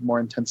have to take more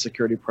intense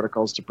security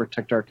protocols to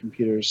protect our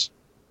computers.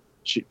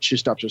 She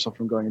stopped herself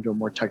from going into a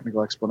more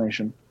technical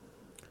explanation.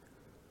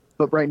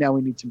 But right now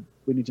we need to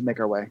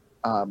make our way.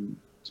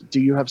 Do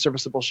you have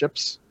serviceable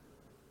ships?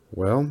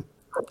 Well,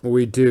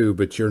 we do,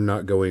 but you're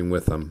not going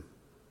with them.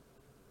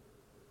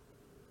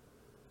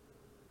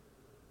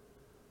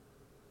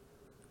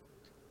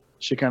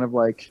 She kind of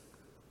like,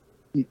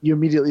 you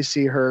immediately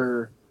see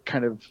her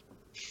kind of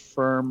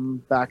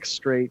firm, back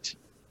straight,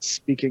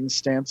 speaking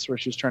stance where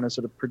she's trying to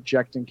sort of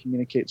project and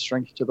communicate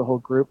strength to the whole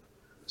group,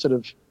 sort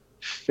of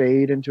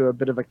fade into a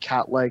bit of a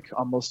cat-like,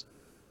 almost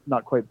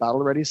not quite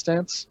battle-ready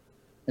stance.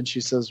 And she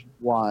says,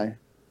 why?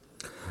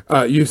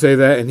 You say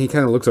that, and he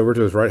kind of looks over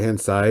to his right-hand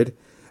side,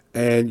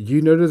 and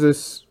you notice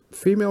this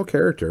female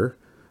character,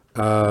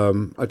 a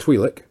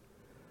Twi'lek,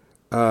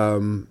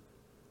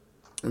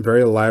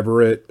 very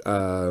elaborate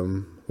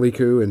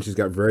Liku, and she's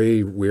got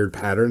very weird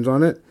patterns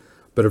on it,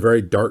 but a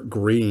very dark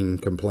green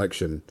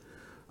complexion.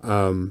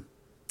 My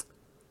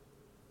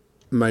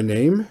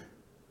name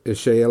is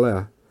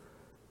Shayla,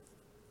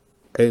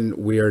 and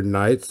we are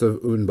Knights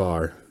of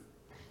Unbar.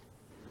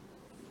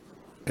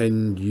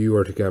 And you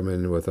are to come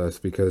in with us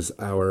because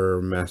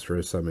our master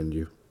has summoned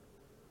you.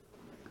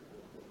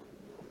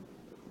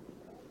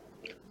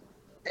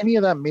 Any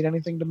of that mean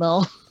anything to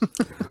Mel?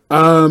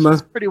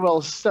 She's pretty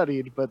well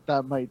studied, but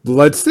that might...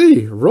 Let's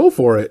see. Roll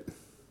for it.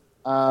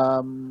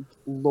 Lore...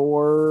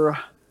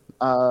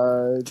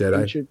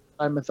 Jedi. Ancient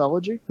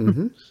mythology?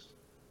 Mm-hmm.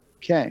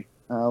 Okay.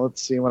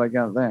 Let's see what I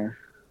got there.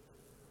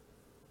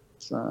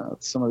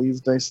 Some of these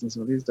dice and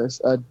some of these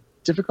dice.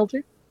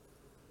 Difficulty?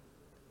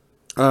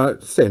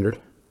 Standard.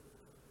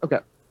 Okay.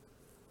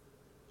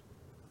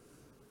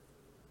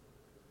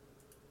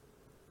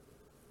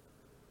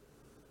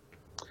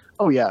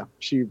 Oh yeah,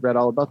 she read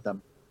all about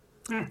them.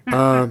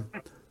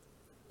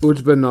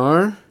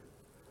 Ujbanar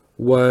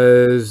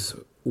was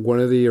one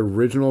of the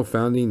original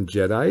founding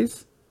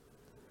Jedis.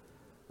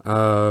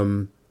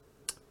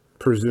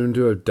 Presumed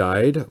to have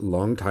died a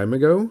long time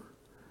ago.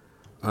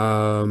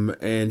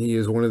 And he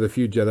is one of the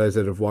few Jedis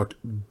that have walked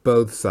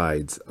both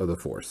sides of the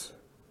Force.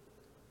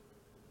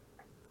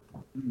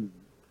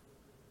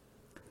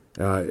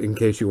 In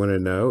case you want to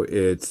know,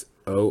 it's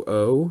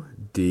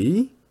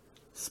OOD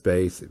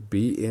space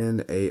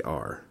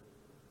BNAR.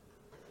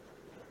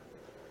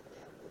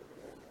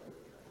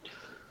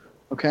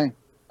 Okay.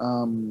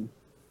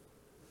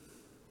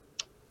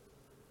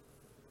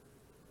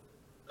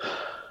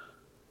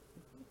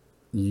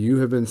 You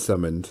have been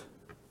summoned,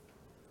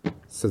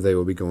 so they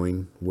will be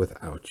going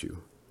without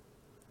you.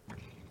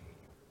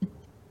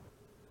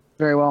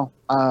 Very well.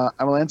 I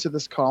will answer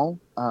this call,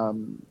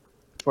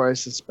 for I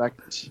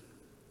suspect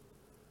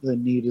the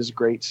need is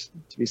great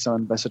to be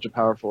summoned by such a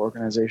powerful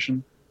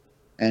organization,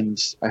 and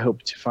I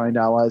hope to find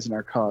allies in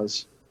our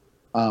cause.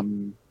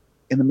 In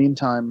the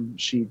meantime,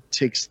 she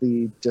takes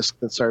the disc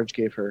that Sarge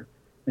gave her,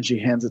 and she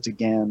hands it to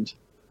Gand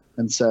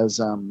and says,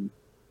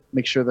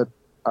 make sure that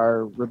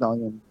our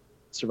rebellion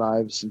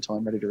survives until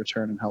I'm ready to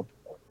return and help.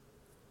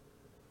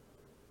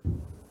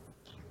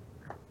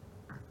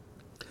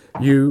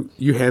 You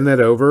hand that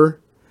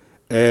over,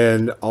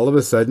 and all of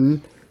a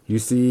sudden, you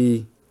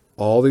see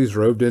all these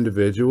robed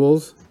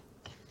individuals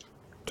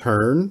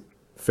turn,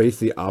 face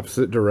the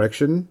opposite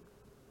direction,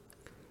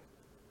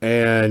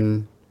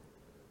 and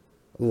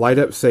light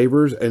up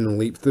sabers and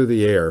leap through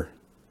the air.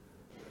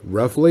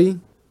 Roughly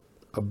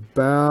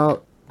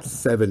about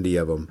 70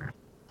 of them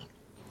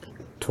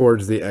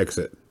towards the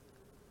exit.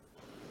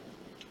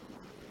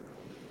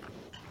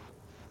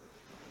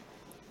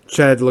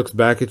 Chad looks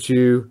back at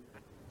you,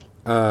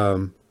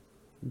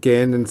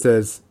 Gandon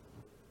says,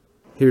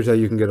 here's how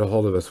you can get a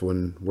hold of us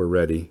when we're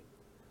ready.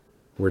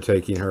 We're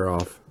taking her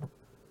off.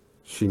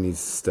 She needs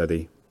to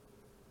study.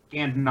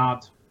 And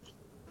nods.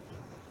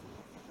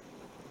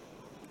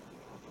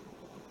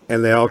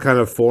 And they all kind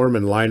of form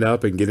and line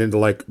up and get into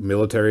like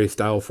military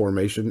style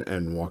formation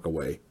and walk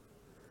away.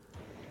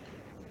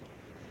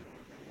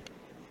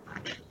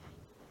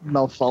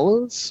 Mel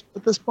follows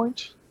at this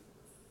point.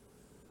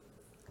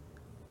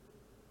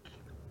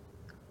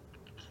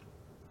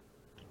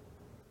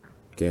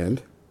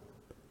 Gand.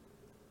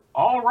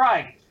 All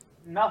right.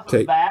 Enough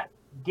of that.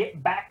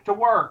 Get back to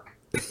work.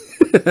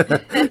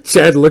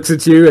 Chad looks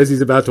at you as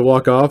he's about to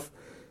walk off.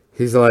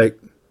 He's like,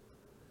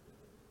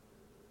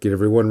 get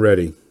everyone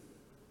ready.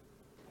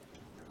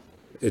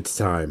 It's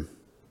time.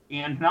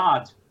 And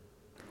nods.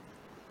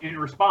 In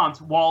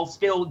response, while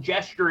still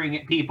gesturing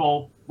at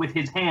people with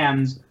his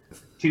hands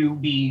to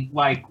be,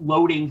 like,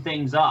 loading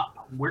things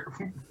up.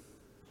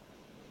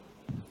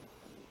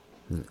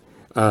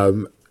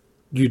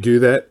 You do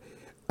that.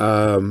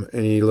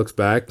 And he looks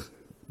back,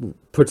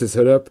 puts his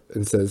hood up,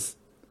 and says,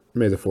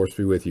 "May the Force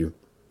be with you,"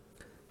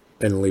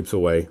 and leaps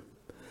away,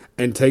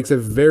 and takes a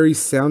very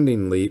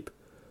sounding leap,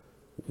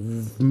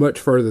 much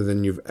further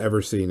than you've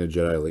ever seen a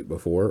Jedi leap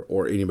before,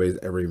 or anybody's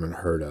ever even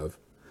heard of,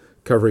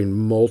 covering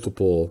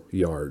multiple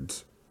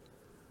yards.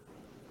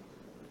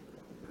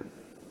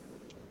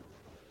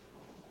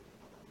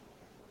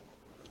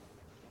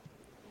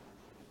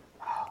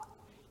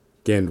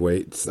 Chad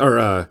waits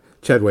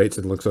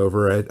and looks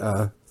over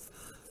at,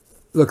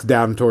 looks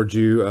down towards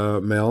you,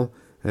 Mel,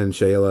 and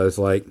Shayla is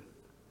like,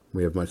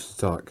 "We have much to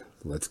talk.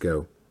 Let's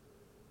go."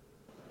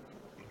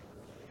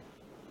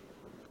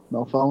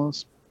 Mel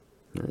follows.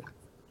 All right.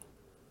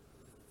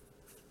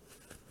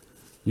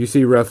 You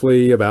see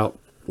roughly about,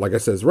 like I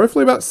said,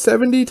 roughly about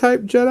 70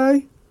 type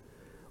Jedi,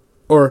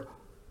 or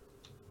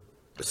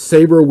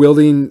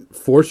saber-wielding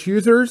Force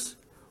users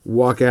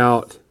walk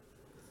out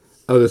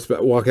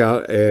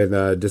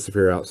and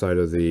disappear outside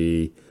of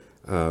the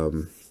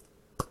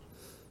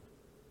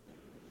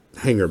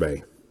hangar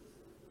bay.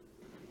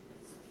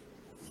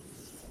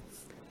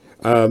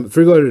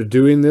 Three letter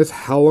doing this,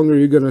 how long are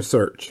you going to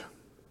search?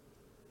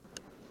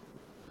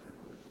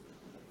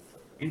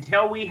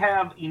 Until we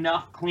have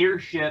enough clear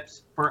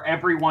ships for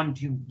everyone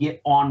to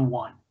get on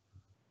one.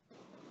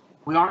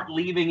 We aren't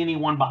leaving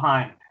anyone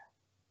behind.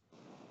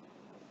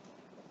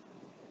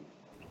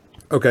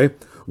 Okay.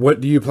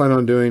 What do you plan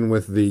on doing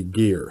with the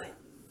gear?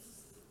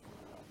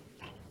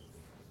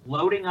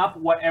 Loading up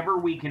whatever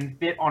we can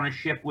fit on a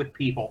ship with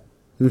people.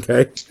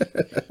 Okay.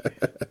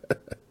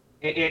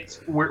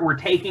 We're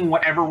taking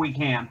whatever we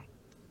can.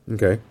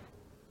 Okay.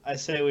 I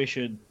say we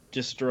should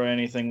destroy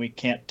anything we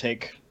can't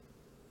take.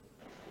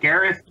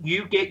 Gareth,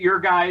 you get your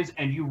guys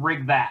and you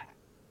rig that.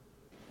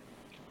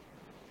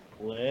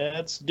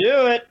 Let's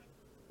do it.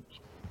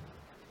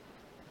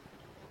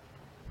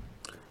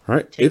 All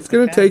right. Take It's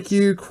going to take pass.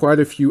 you quite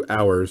a few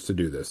hours to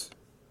do this.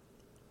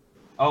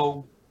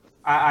 Oh,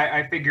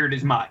 I figured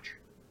as much.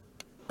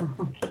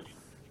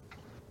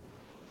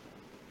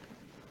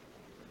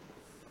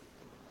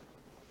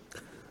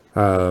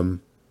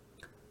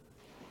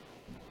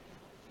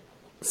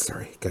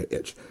 Sorry, got an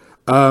itch.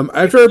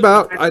 After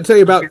about, I'd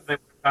say about, We've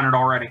done it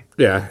already.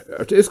 yeah,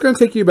 it's going to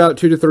take you about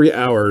 2 to 3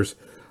 hours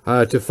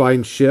to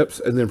find ships,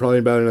 and then probably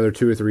about another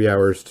 2 or 3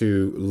 hours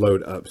to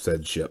load up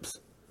said ships.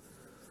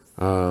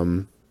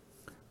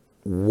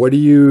 What are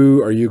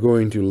you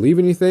going to leave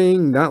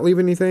anything? Not leave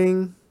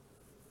anything?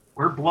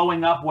 We're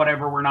blowing up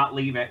whatever we're not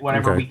leaving,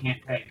 whatever Okay. we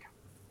can't take.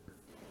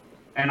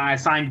 And I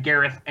assigned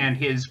Gareth and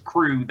his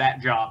crew that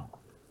job.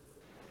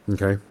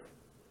 Okay.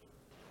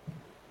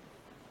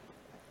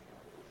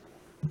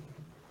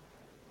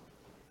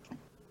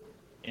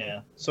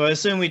 Yeah. So I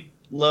assume we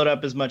load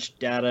up as much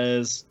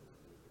data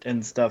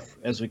and stuff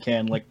as we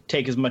can. Like,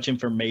 take as much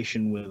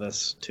information with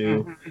us,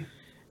 too. Mhm.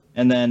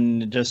 And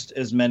then just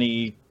as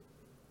many,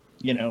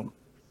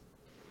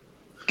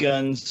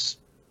 guns,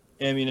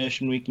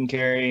 ammunition we can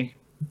carry,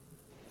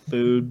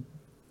 food.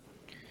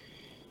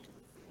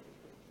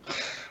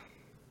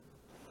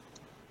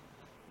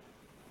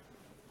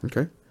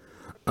 Okay.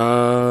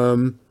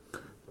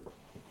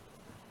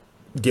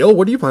 Gil,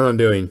 what do you plan on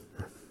doing?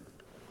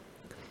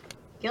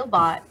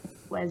 Gilbot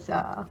was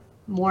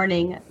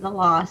mourning the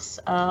loss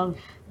of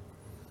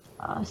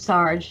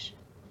Sarge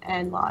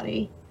and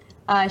Lottie.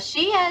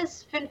 She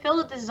has been filled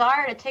with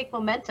desire to take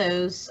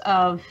mementos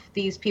of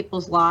these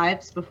people's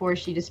lives before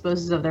she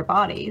disposes of their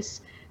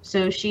bodies.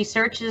 So she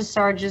searches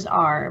Sarge's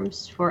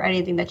arms for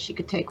anything that she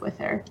could take with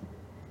her.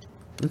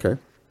 Okay.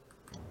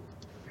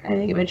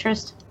 Anything of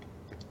interest?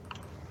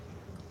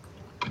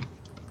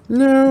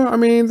 No, I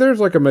mean, there's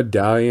like a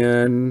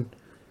medallion,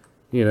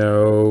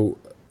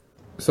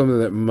 something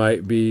that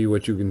might be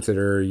what you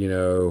consider,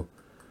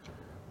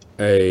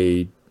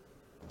 a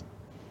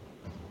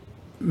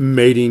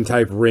mating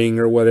type ring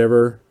or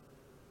whatever.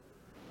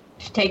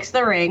 She takes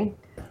the ring.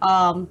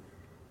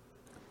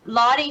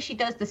 Lottie, she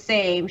does the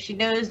same. She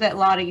knows that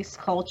Lottie's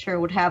culture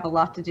would have a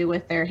lot to do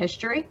with their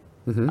history.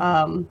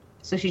 Mm-hmm.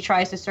 So she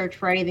tries to search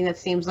for anything that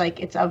seems like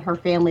it's of her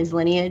family's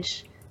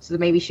lineage. So that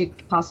maybe she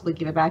could possibly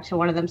give it back to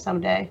one of them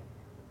someday.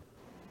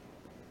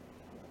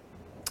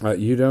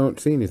 You don't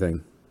see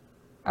anything.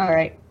 All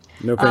right.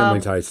 No family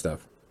tie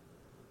stuff.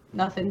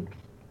 Nothing.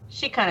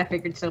 She kind of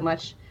figured so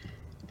much.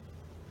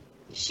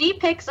 She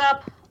picks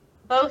up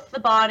both the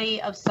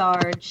body of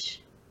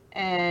Sarge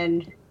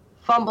and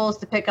fumbles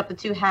to pick up the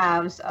two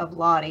halves of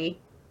Lottie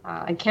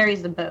and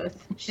carries them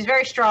both. She's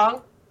very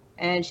strong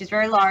and she's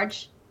very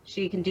large.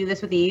 She can do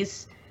this with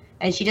ease.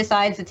 And she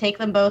decides to take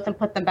them both and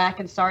put them back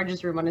in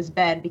Sarge's room on his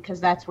bed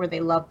because that's where they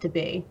love to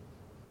be.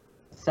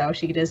 So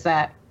she does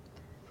that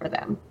for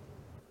them.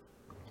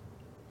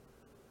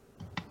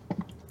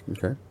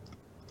 Okay.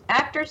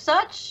 After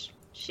such,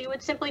 she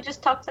would simply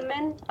just tuck them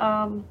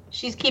in.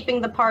 She's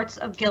keeping the parts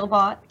of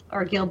Gilbot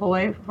or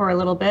Gilboy for a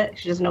little bit.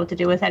 She doesn't know what to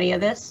do with any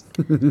of this.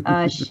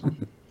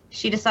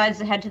 She decides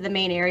to head to the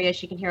main area.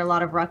 She can hear a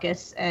lot of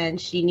ruckus, and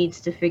she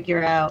needs to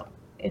figure out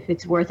if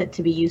it's worth it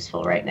to be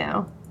useful right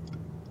now.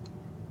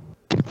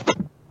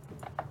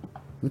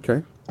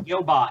 Okay.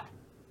 Gilbot,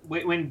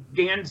 when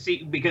Gand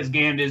because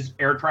Gand is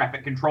air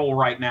traffic control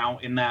right now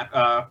in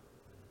that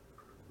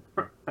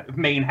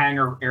main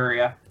hangar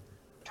area,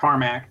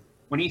 tarmac.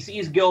 When he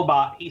sees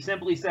Gilbot, he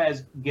simply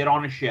says, "Get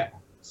on a ship.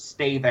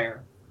 Stay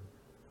there.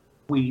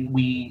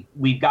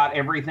 We've got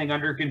everything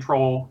under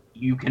control.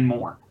 You can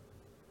mourn."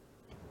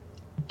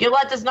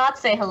 Gilbot does not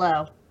say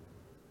hello.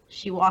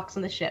 She walks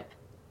on the ship.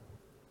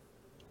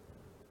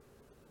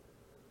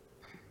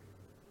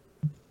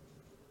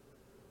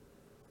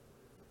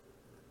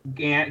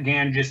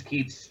 Gan just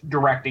keeps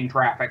directing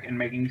traffic and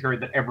making sure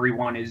that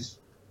everyone is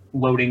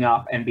loading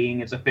up and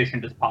being as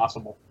efficient as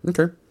possible.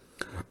 Okay.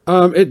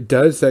 It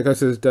does, like I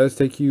said, it does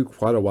take you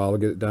quite a while to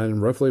get it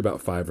done, roughly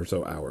about 5 or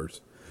so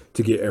hours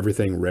to get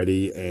everything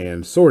ready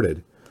and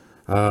sorted.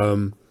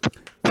 And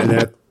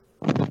at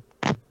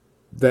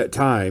that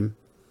time,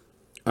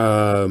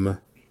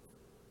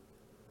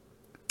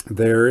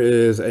 there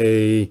is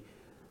a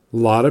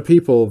lot of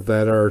people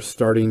that are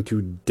starting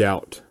to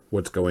doubt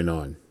what's going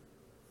on.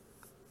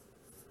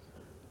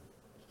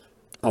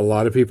 A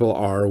lot of people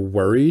are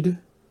worried.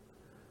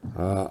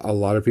 A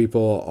lot of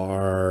people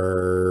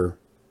are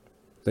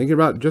thinking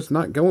about just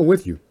not going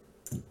with you.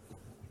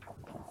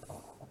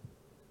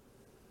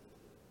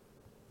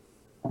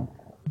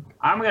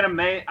 I'm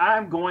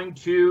going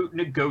to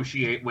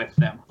negotiate with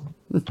them.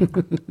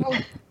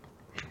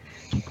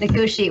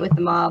 Negotiate with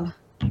the mob.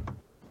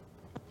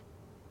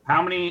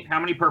 How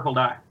many purple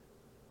die?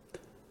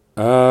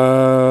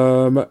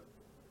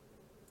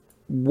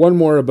 One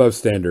more above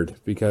standard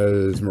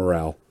because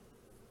morale.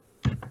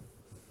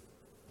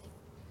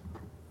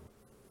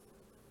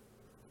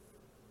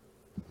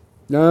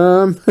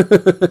 Because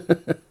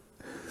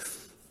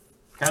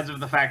of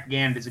the fact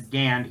Gand is a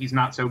Gand, he's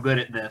not so good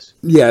at this.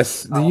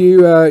 Yes,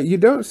 you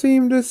don't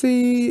seem to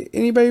see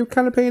anybody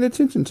kind of paying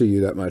attention to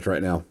you that much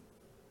right now.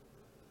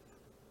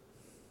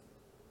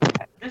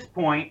 At this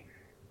point,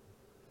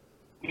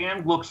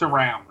 Gand looks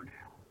around.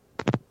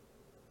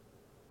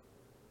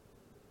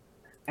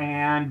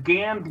 And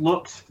Gand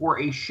looks for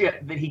a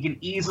ship that he can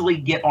easily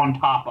get on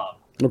top of.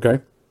 Okay.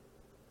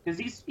 Because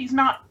he's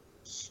not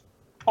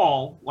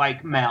tall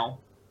like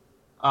Mel,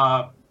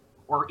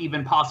 or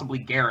even possibly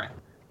Garrett.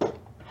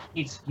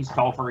 He's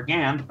tall for a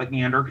Gand, but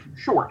Gand are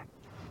short.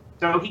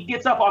 So he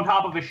gets up on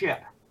top of a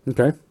ship.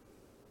 Okay.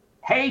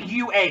 "Hey,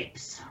 you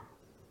apes!"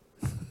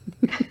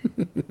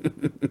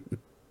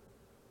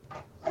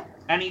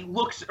 And he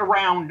looks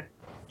around.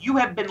 "You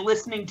have been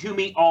listening to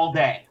me all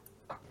day.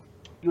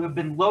 You have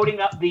been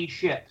loading up these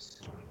ships.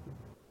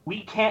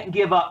 We can't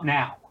give up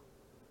now.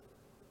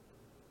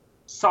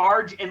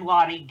 Sarge and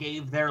Lottie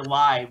gave their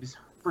lives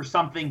for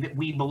something that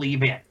we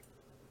believe in.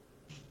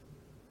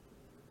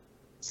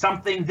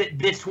 Something that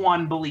this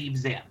one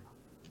believes in.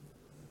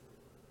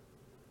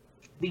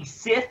 The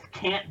Sith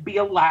can't be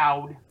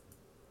allowed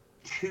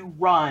to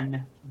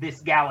run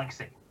this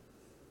galaxy.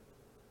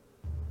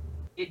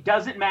 It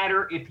doesn't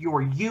matter if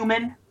you're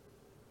human,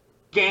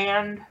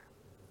 Gand,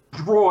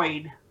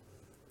 droid,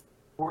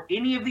 or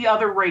any of the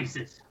other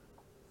races.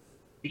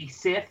 The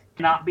Sith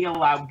cannot be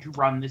allowed to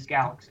run this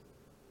galaxy.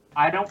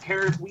 I don't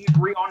care if we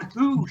agree on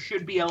who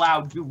should be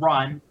allowed to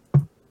run.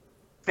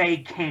 They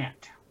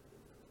can't.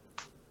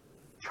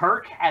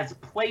 Turk has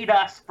played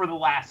us for the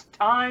last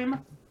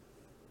time.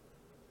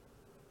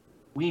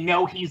 We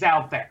know he's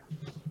out there.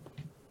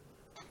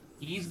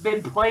 He's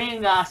been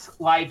playing us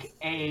like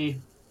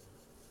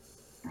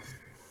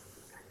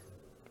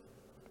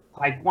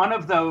one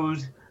of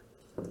those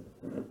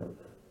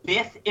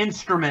fifth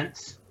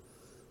instruments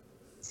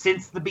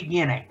since the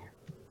beginning.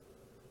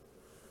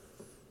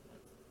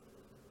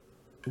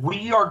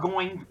 We are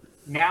going,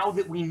 now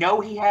that we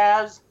know he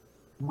has,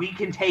 we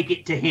can take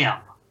it to him.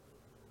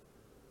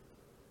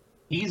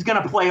 He's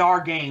going to play our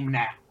game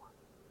now.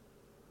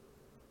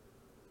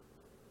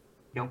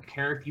 Don't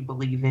care if you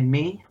believe in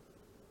me.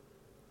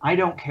 I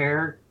don't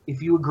care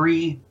if you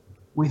agree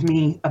with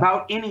me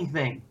about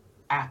anything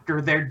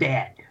after they're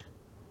dead.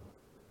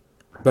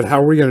 But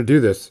how are we going to do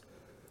this?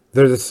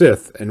 They're the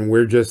Sith, and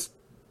we're just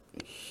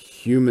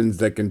humans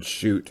that can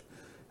shoot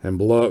and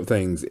blow up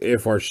things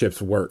if our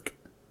ships work.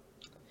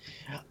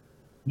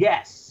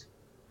 Yes.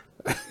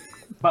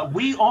 But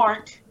we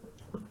aren't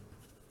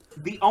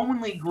the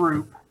only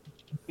group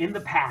in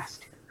the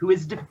past who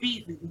is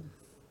defeated.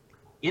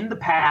 In the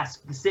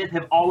past, the Sith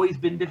have always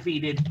been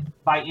defeated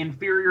by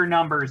inferior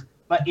numbers,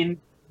 but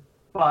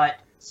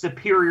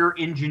superior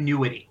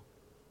ingenuity.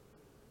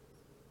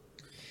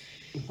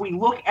 If we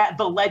look at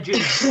the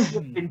legends that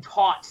have been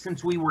taught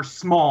since we were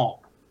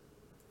small,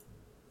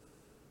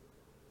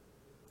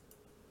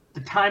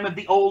 the time of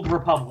the Old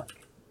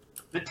Republic,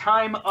 the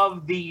time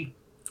of the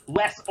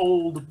less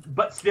old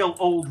but still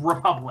old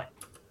Republic,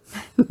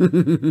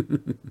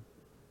 the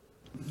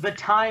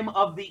time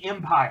of the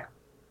Empire.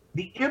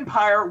 The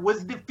Empire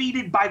was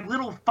defeated by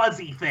little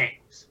fuzzy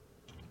things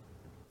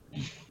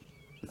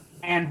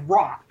and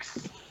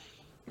rocks.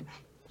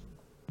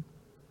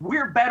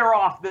 We're better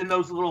off than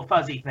those little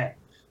fuzzy things.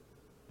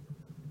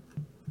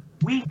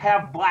 We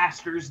have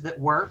blasters that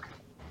work.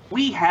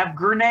 We have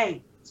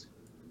grenades.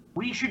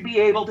 we should be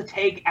able to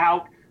take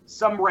out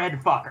some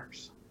red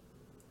fuckers.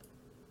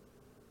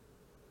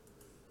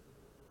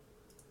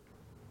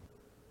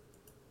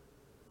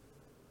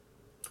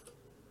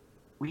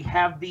 We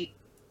have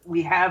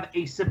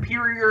a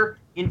superior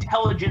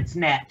intelligence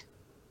net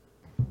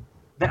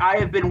that I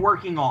have been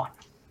working on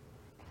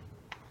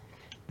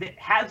that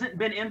hasn't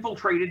been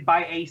infiltrated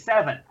by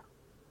A7.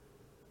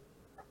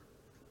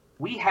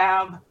 We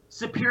have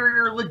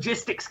superior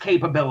logistics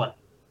capability.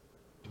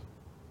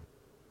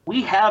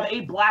 We have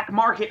a black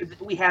market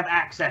that we have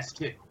access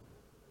to.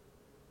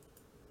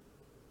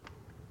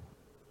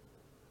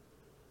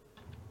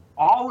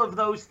 All of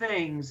those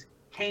things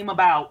came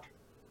about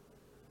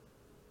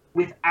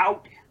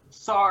without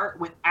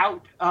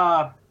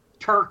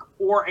Turk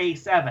or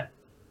A7.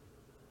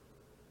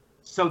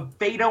 So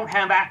they don't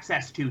have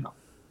access to them.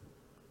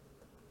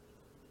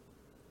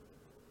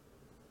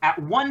 At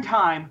one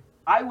time,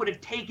 I would have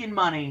taken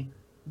money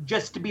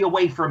just to be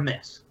away from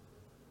this.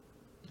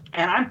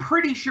 And I'm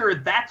pretty sure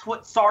that's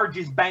what Sarge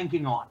is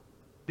banking on.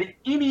 That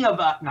any of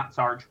us, not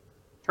Sarge,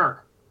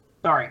 Turk,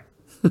 sorry.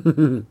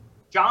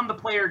 John the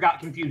player got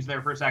confused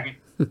there for a second.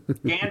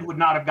 Gand would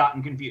not have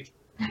gotten confused.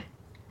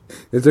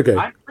 It's okay.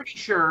 I'm pretty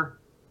sure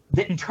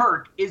that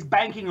Turk is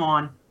banking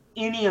on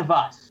any of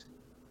us,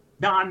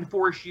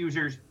 non-Force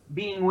users,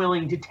 being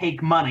willing to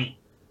take money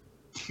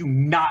to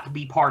not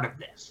be part of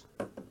this.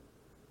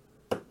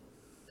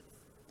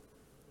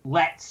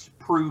 Let's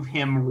prove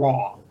him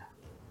wrong.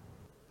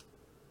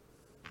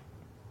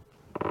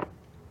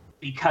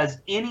 Because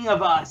any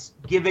of us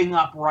giving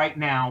up right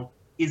now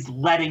is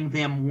letting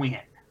them win.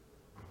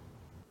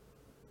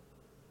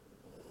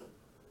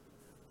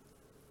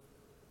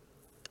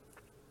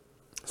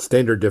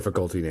 Standard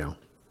difficulty now.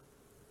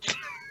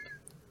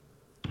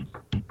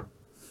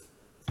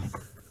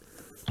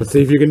 Let's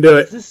see if you can do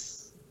it.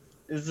 Is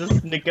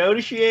this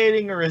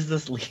negotiating or is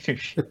this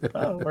leadership?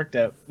 Oh, it worked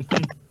out.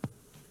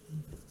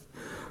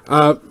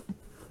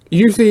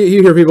 You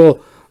hear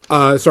people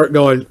start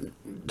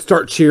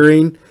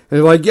cheering, and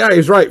they're like, "Yeah,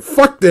 he's right.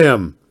 Fuck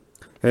them,"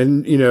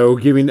 and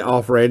giving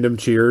off random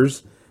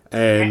cheers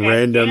and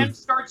random. And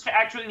starts to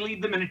actually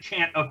lead them in a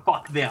chant of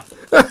 "fuck them."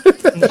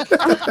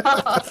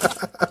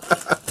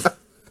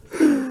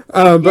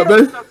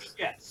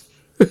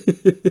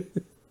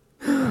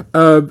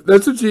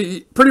 That's what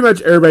pretty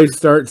much everybody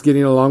starts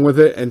getting along with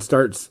it, and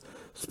spirits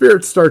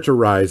start to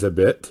rise a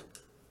bit.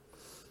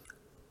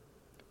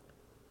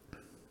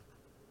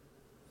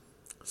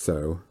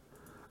 So,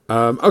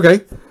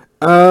 okay.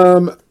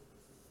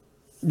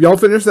 Y'all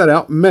finish that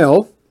out.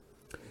 Mel,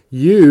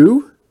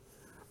 you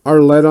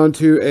are led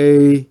onto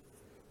a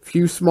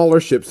few smaller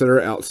ships that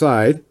are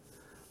outside.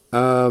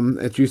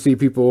 That you see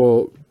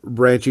people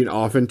branching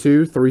off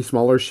into 3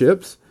 smaller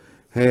ships,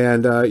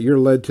 and you're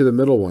led to the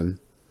middle one.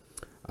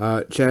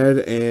 Chad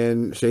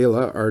and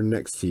Shayla are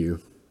next to you.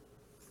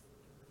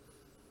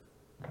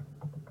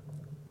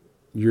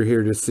 You're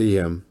here to see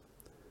him.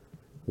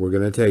 We're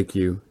going to take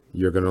you.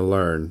 You're going to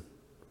learn.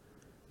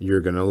 You're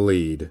going to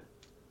lead.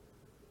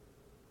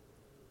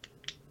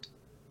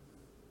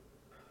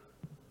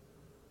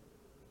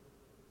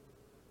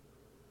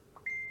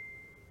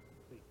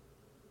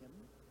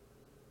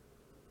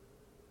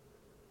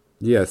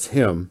 Yes,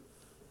 him.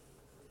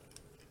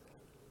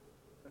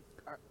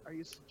 Are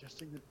you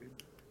suggesting that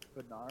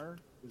Benar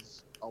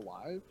is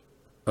alive?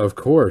 Of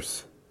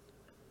course.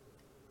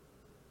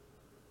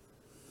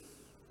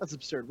 That's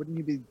absurd. Wouldn't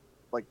he be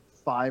like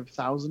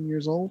 5,000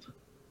 years old?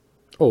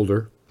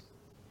 Older.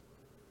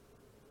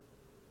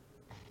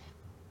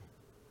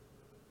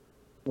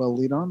 Well,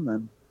 lead on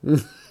then.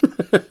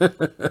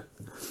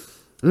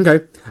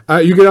 Okay.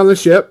 You get on the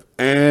ship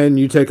and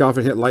you take off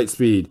and hit light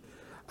speed.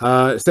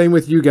 Same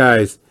with you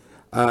guys.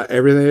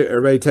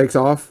 Everybody takes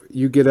off.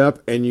 You get up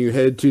and you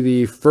head to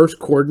the first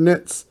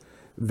coordinates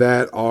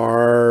that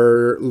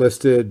are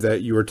listed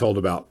that you were told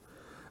about.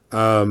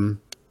 When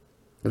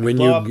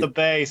blow up the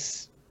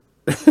base.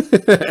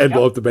 and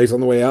blow up the base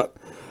on the way out.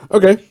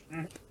 Okay.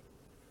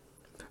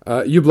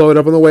 You blow it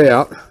up on the way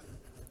out.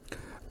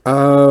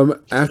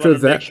 After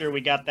that, make sure we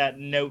got that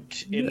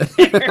note in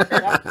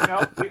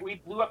there. We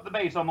blew up the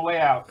base on the way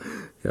out.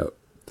 Yep.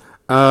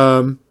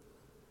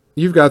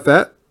 You've got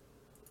that.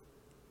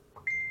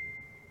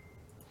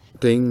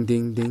 Ding,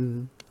 ding,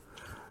 ding.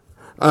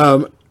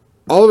 All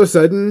of a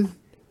sudden,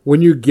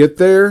 when you get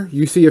there,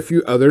 you see a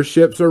few other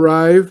ships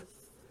arrive.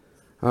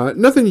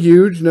 Nothing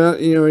huge, not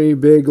any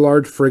big,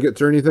 large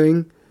frigates or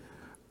anything.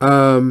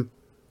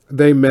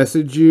 They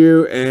message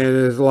you and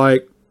is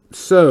like,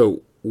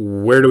 "So,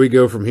 where do we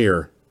go from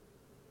here?"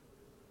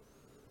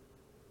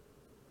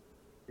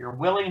 You're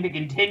willing to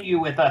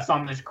continue with us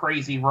on this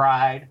crazy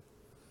ride.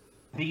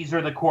 These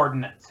are the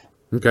coordinates.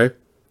 Okay.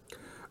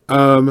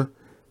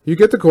 You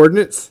get the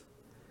coordinates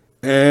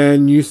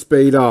and you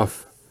spade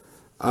off.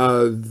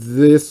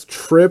 This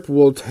trip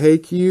will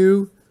take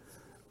you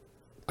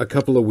a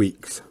couple of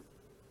weeks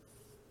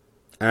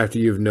after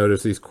you've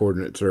noticed these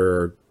coordinates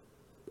are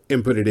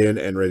inputted in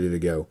and ready to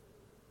go.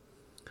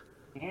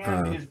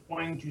 And is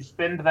going to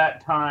spend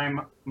that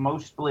time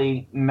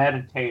mostly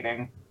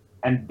meditating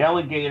and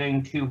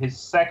delegating to his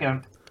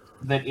second,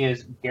 that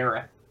is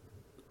Gareth.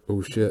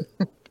 Oh shit.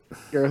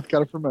 Gareth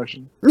got a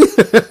promotion.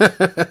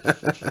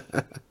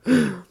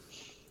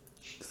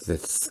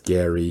 That's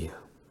scary.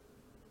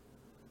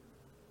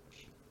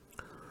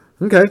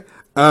 Okay.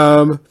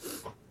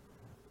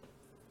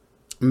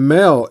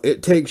 Mel,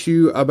 it takes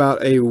you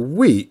about a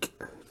week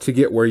to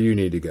get where you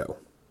need to go.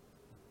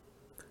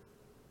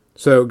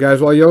 So,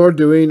 guys, while y'all are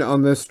doing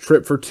on this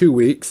trip for 2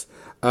 weeks,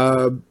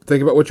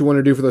 think about what you want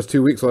to do for those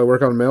 2 weeks while I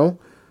work on Mel.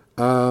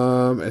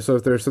 And so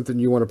if there's something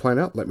you want to plan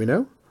out, let me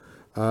know.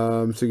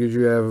 So because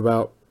you have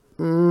about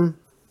 2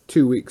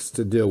 weeks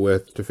to deal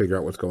with to figure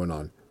out what's going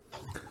on.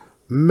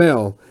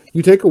 Mel,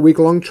 you take a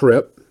week-long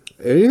trip.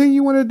 Anything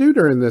you want to do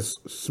during this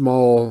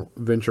small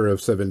venture of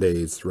 7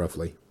 days,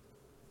 roughly?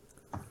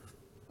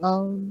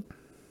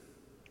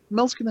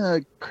 Mel's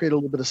gonna create a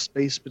little bit of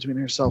space between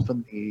herself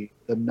and the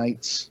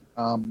knights.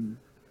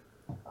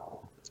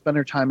 Spend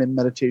her time in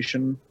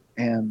meditation,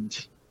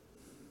 and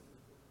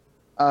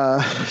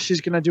she's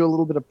gonna do a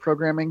little bit of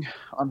programming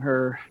on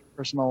her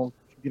personal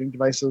computing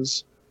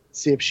devices.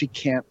 See if she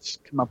can't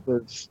come up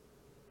with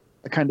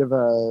a kind of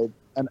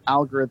an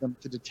algorithm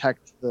to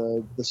detect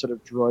the sort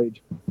of droid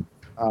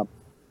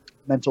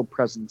mental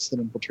presence that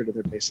infiltrated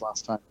their base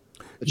last time.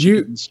 That she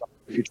could install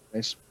in the future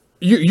base.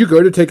 You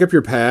go to take up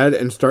your pad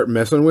and start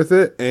messing with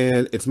it,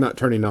 and it's not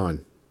turning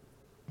on.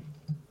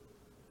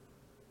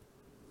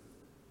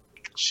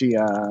 She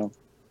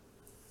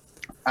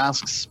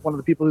asks one of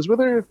the people who's with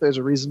her if there's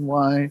a reason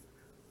why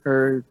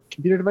her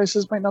computer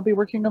devices might not be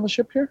working on the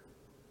ship here.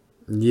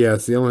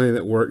 Yes, the only thing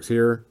that works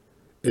here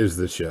is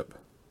the ship.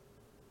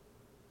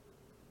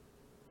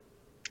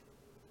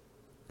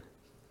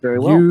 Very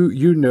well.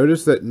 You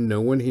notice that no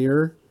one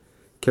here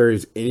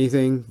carries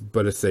anything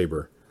but a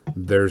saber.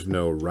 There's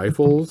no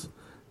rifles.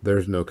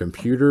 There's no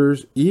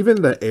computers.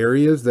 Even the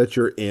areas that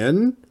you're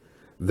in,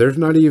 there's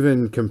not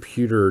even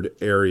computered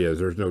areas.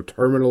 There's no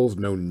terminals,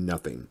 no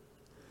nothing.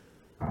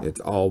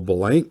 It's all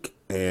blank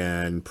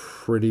and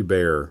pretty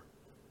bare.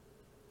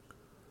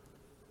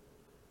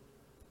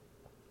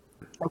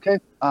 Okay.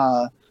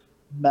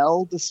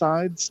 Mel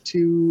decides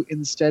to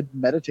instead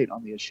meditate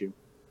on the issue.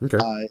 Okay.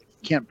 If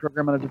you can't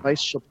program on a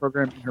device, she'll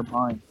program in her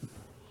mind.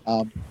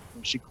 When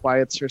she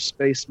quiets her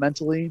space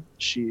mentally,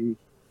 she,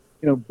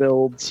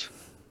 builds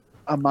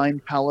a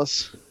mind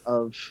palace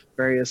of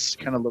various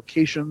kind of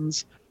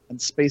locations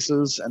and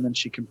spaces, and then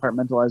she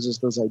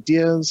compartmentalizes those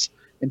ideas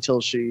until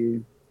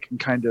she can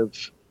kind of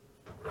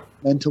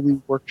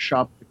mentally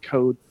workshop the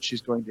code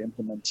she's going to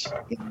implement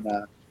in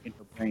her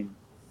brain.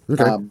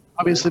 Okay.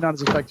 Obviously not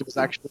as effective as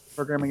actually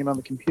programming it on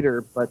the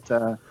computer,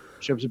 but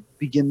she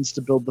begins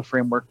to build the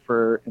framework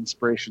for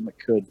inspiration that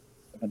could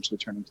eventually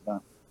turn into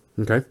that.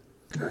 Okay.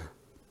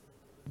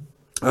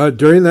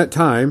 During that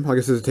time, like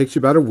I said, it takes you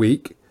about a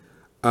week.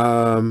 They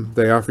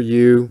offer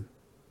you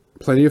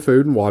plenty of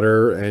food and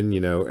water and,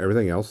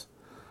 everything else.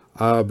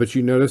 But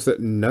you notice that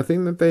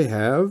nothing that they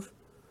have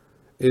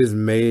is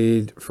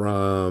made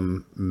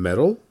from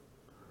metal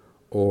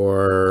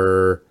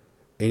or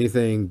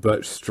anything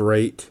but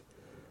straight.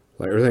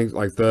 Like everything,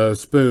 like the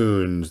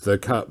spoons, the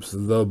cups,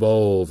 the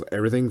bowls,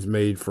 everything's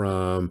made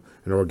from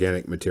an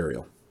organic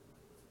material.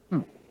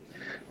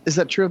 Is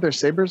that true of their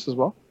sabers as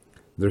well?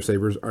 Their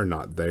sabers are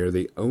not. They are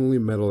the only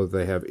metal that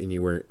they have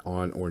anywhere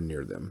on or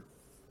near them.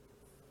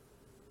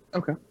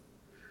 Okay.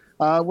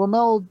 Well,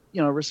 Mel,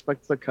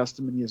 respects the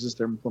custom and uses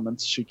their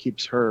implements. She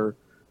keeps her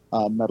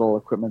metal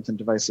equipment and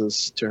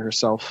devices to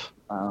herself,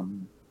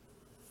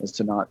 as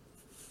to not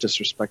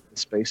disrespect the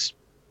space.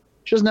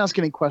 She doesn't ask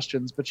any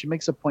questions, but she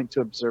makes a point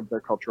to observe their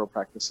cultural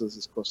practices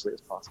as closely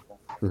as possible.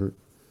 Mm-hmm.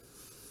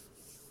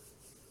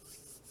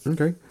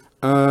 Okay.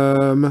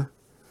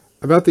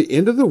 About the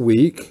end of the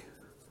week,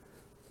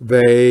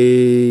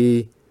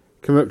 they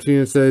come up to you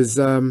and says,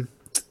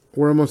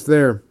 we're almost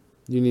there.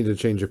 You need a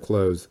change of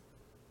clothes.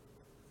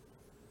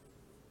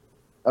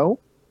 Oh?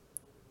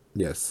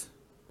 Yes.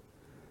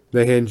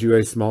 They hand you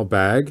a small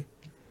bag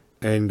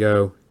and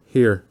go,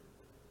 here.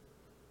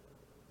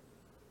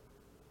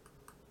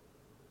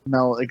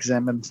 Mel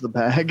examines the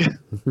bag.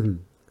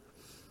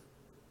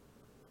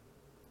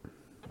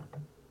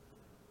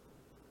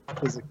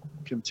 Does it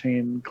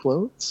contain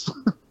clothes?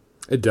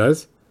 It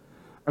does.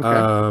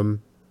 Okay.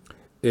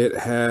 It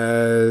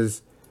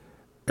has...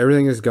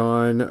 Everything has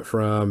gone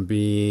from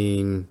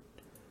being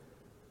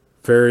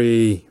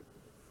very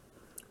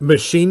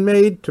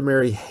machine-made to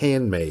very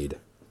handmade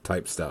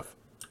type stuff.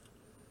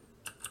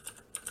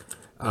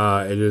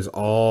 It is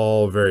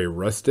all very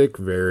rustic,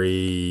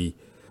 very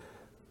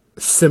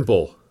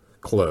simple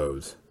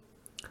clothes.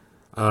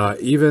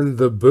 Even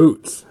the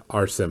boots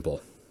are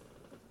simple.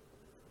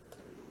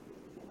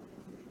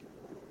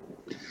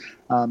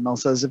 Mel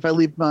says, if I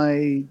leave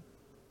my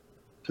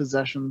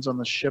possessions on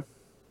the ship,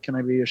 can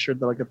I be assured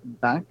that I'll get them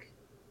back?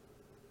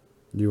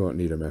 You won't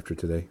need them after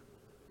today.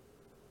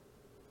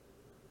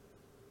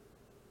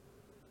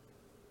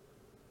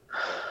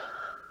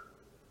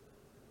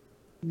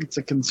 It's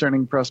a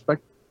concerning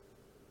prospect,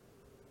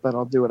 but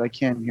I'll do what I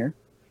can here.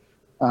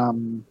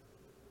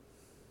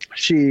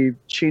 She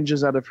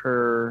changes out of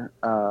her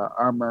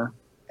armor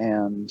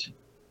and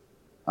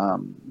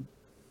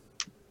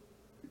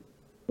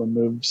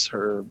removes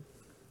her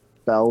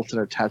belt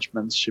and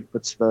attachments. She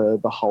puts the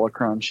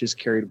holocron she's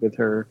carried with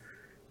her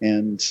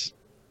and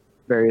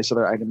various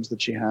other items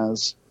that she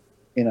has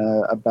in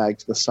a bag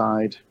to the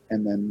side,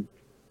 and then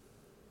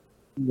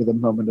with a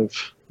moment of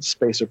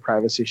space or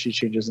privacy, she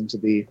changes into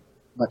the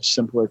much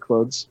simpler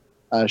clothes.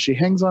 She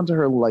hangs onto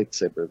her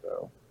lightsaber,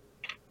 though,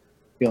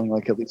 feeling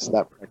like at least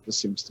that practice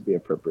seems to be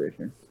appropriate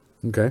here.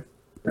 Okay.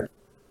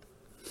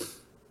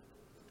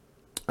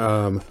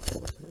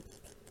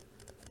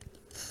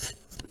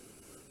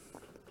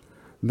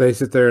 They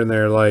sit there and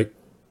they're like,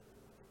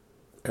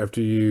 after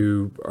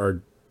you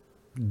are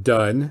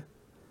done,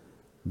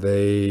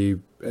 they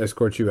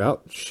escort you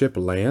out. Ship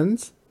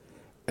lands,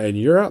 and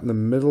you're out in the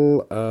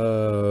middle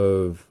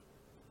of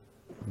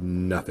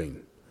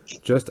nothing.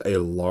 Just a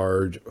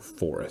large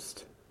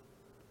forest.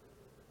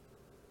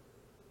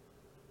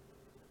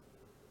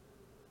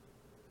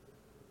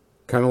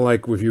 Kind of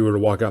like if you were to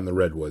walk out in the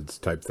redwoods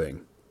type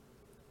thing.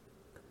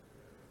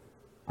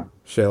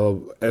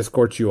 She'll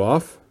escort you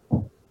off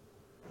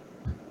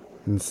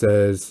and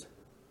says,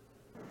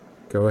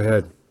 "Go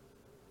ahead.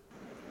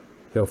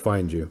 He'll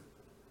find you."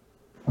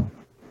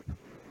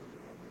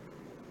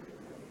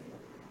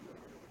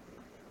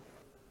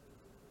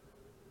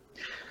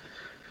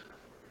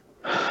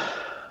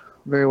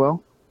 Very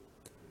well.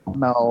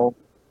 Mel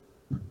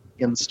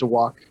begins to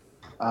walk.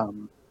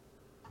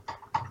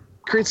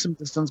 Creates some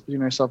distance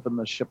between herself and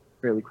the ship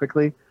fairly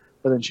quickly,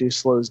 but then she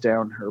slows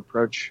down her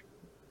approach,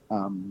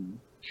 kind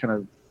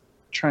of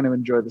trying to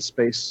enjoy the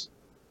space,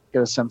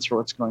 get a sense for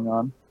what's going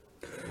on.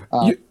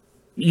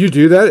 You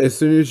do that as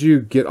soon as you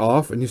get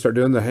off and you start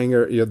doing the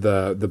hangar,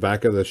 the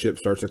back of the ship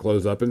starts to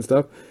close up and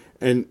stuff,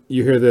 and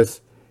you hear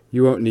this,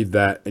 "You won't need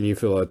that," and you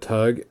feel a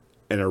tug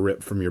and a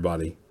rip from your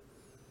body.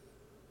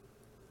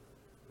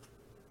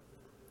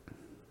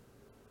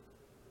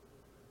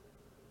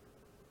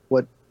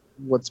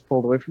 What's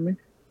pulled away from me?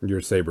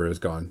 Your saber is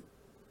gone.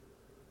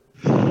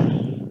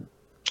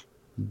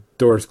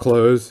 Doors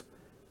close.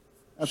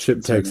 That's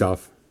Ship takes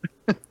off.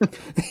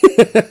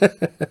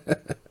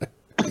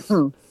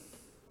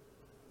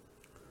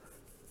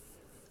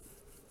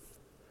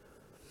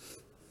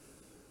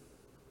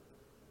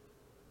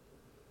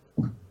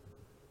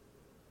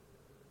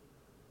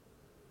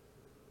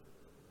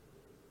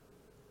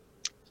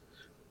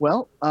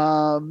 Well,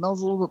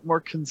 Mel's a little bit more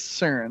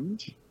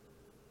concerned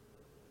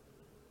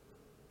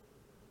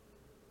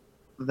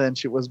than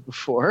she was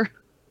before.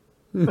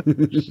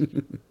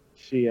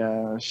 She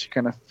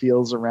kind of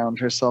feels around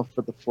herself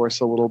with the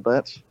Force a little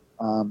bit,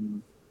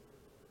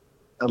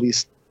 at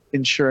least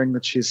ensuring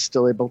that she's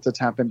still able to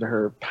tap into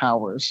her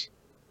powers.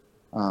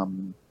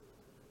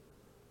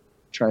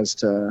 Tries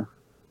to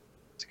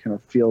kind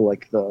of feel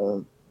like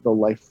the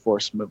life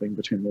force moving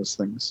between those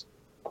things.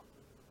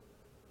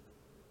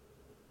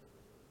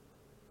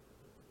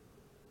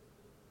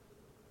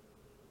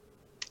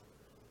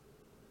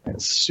 I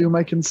assume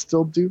I can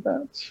still do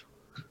that.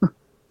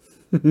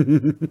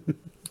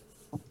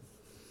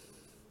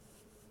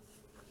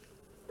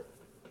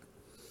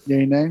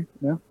 Yay, nay?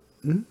 No?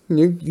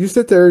 You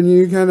sit there and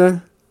you kind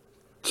of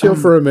chill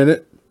for a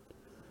minute,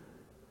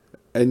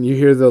 and you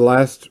hear the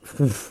last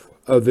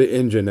of the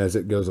engine as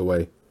it goes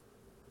away.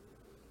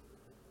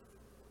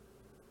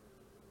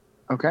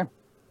 Okay.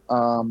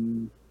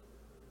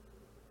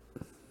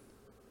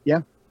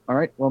 Yeah. All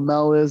right. Well,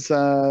 Mel is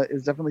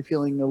definitely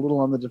feeling a little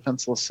on the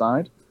defenseless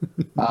side.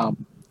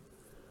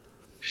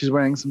 She's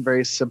wearing some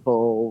very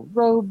simple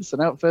robes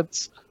and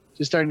outfits.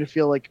 She's starting to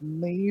feel like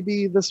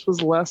maybe this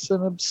was less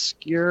an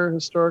obscure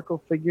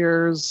historical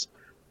figure's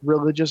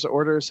religious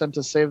order sent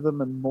to save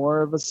them and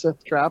more of a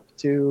Sith trap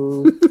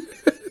to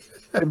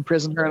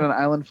imprison her in an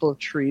island full of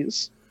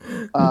trees.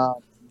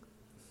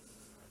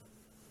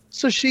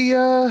 So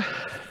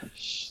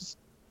she's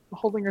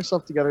holding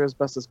herself together as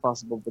best as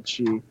possible, but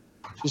she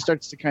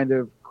starts to kind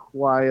of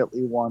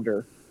quietly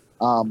wander.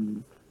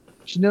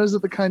 She knows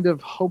that the kind of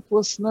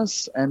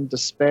hopelessness and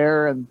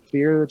despair and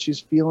fear that she's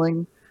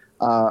feeling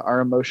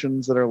are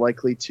emotions that are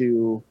likely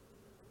to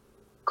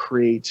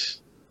create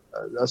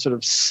a sort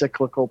of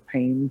cyclical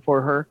pain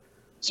for her.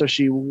 So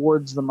she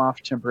wards them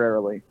off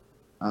temporarily.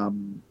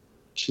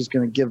 She's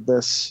going to give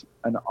this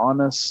an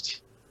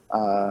honest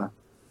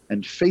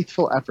and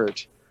faithful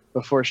effort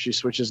before she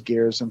switches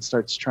gears and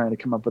starts trying to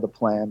come up with a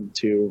plan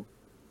to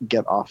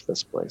get off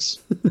this place.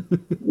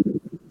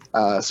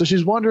 So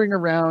she's wandering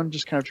around,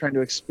 just kind of trying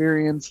to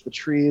experience the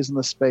trees and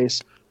the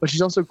space, but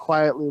she's also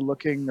quietly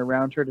looking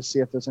around her to see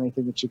if there's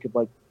anything that she could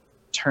like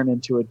turn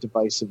into a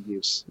device of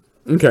use.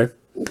 Okay.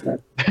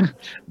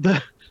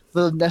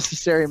 The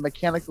necessary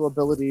mechanical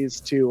abilities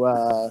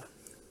to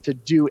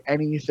do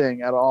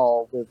anything at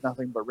all with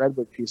nothing but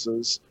redwood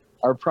pieces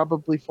are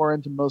probably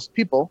foreign to most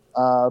people,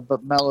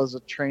 but Mel, as a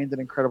trained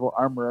and incredible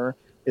armorer,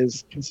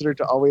 is considered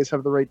to always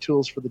have the right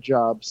tools for the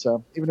job.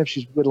 So even if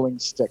she's whittling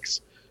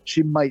sticks,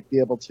 she might be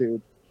able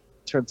to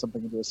turn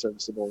something into a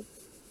serviceable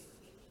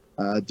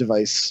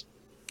device.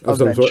 Of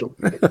some sort.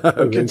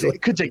 Eventually.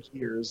 It could take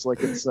years.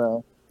 Like it's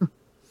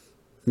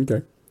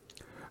Okay.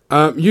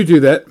 You do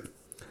that.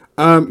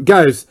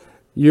 Guys,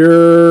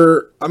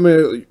 we're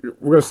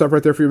gonna stop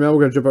right there for you, Mel.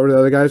 We're gonna jump over to the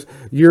other guys.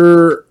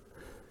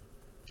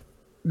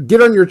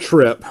 Get on your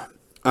trip.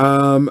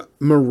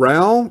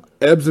 Morale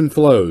ebbs and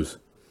flows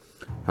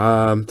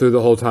through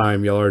the whole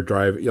time y'all are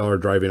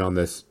driving on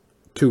this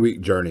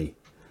 2-week journey.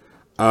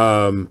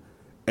 And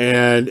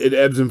it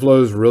ebbs and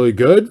flows really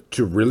good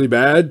to really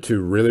bad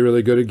to really,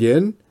 really good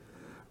again.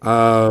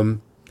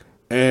 And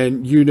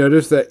you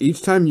notice that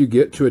each time you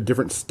get to a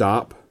different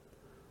stop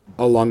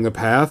along the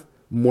path,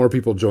 more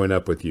people join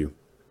up with you.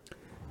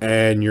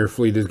 And your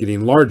fleet is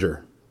getting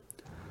larger.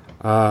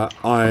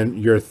 On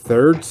your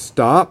third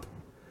stop,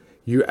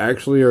 you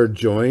actually are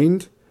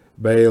joined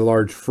by a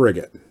large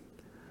frigate.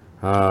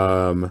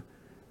 The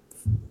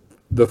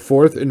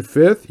fourth and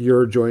fifth,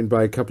 you're joined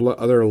by a couple of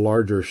other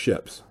larger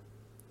ships.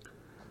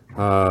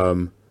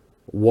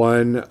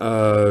 One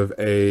of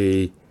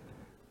a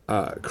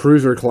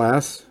cruiser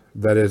class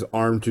that is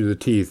armed to the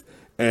teeth.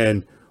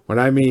 And when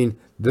I mean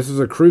this is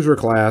a cruiser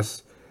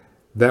class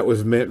that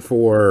was meant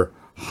for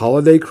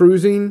holiday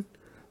cruising,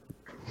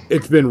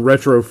 it's been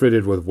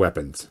retrofitted with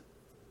weapons.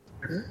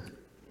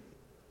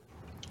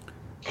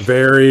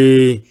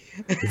 Very,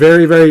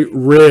 very, very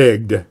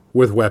rigged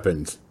with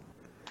weapons.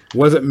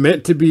 Wasn't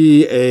meant to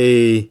be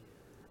a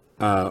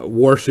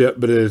warship,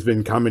 but it has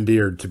been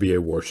commandeered to be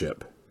a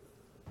warship.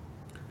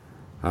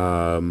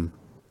 And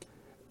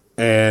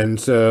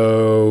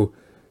so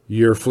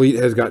your fleet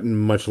has gotten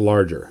much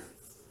larger.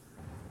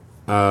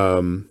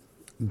 During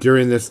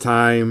this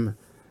time,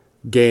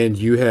 Gand,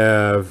 you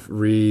have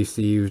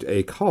received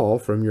a call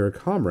from your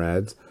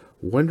comrades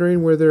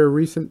wondering where their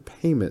recent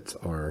payments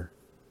are.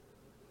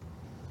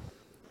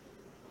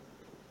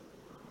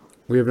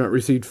 We have not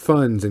received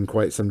funds in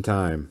quite some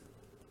time.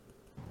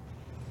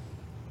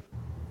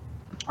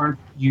 Aren't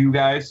you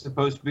guys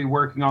supposed to be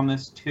working on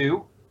this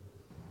too?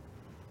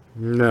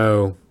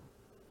 No.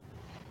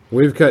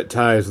 We've cut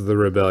ties with the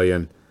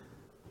rebellion.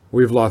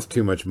 We've lost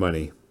too much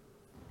money.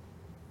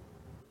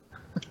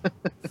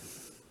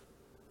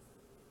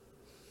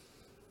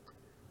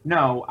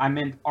 No, I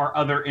meant our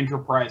other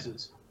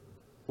enterprises.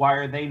 Why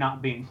are they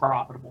not being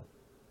profitable?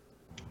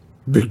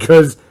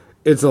 Because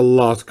it's a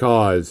lost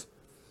cause.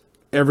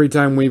 Every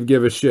time we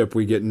give a ship,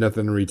 we get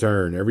nothing in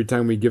return. Every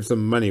time we give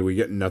some money, we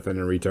get nothing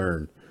in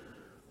return.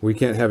 We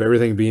can't have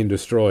everything being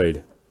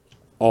destroyed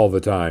all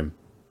the time.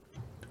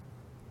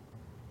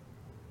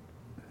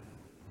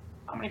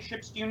 How many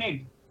ships do you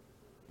need?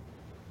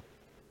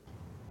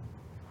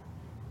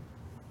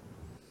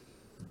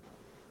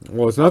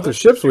 Well, it's not the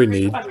ships we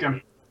need.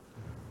 Question.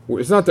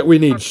 It's not that we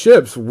need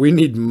ships. We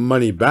need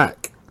money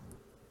back.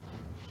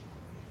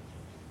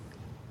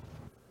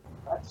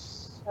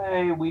 Let's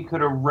say we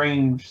could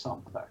arrange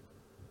something.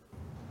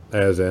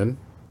 As in?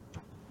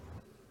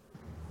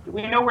 Do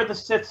we know where the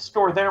Sith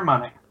store their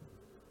money?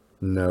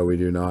 No, we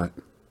do not.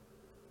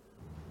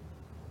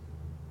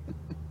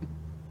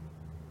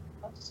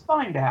 Let's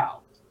find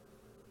out.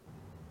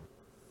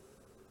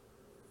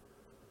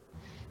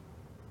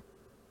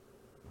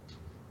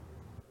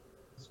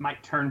 This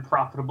might turn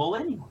profitable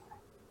anyway.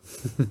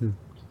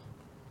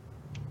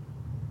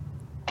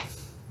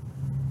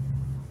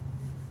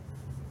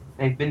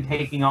 They've been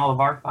taking all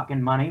of our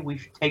fucking money. We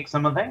should take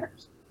some of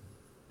theirs.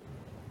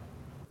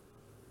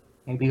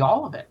 Maybe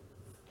all of it.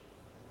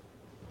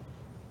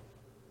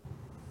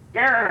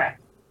 Garrett!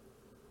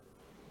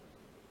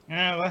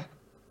 Yeah,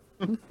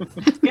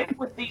 Get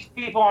with these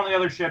people on the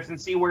other ships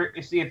and see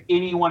if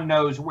anyone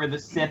knows where the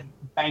Sith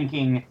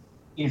banking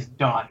is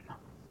done.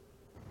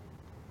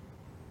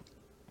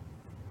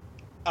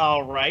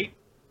 all right.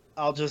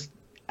 That's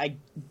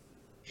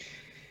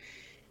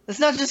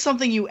not just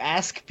something you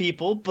ask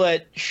people,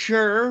 but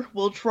sure,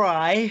 we'll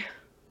try.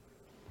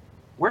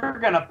 We're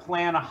gonna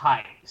plan a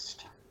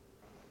heist.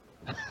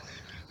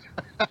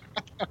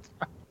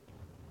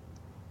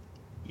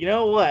 You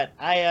know what?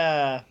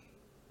 I've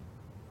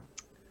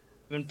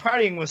been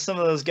partying with some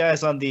of those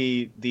guys on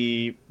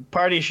the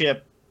party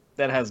ship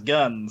that has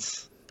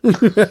guns.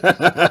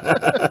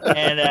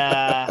 And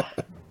I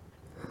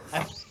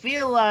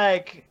feel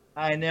like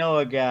I know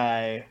a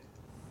guy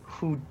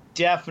who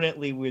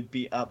definitely would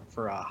be up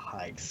for a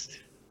heist.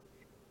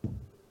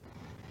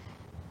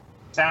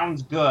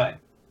 Sounds good.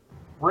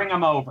 Bring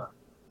them over.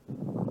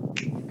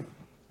 To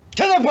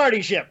the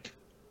party ship!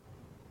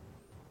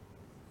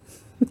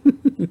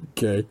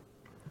 Okay.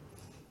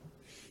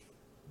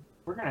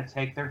 We're gonna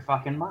take their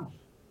fucking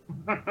money.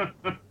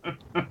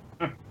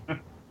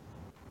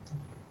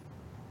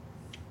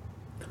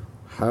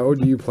 How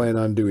do you plan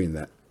on doing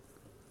that?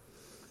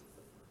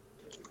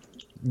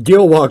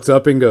 Gil walks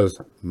up and goes,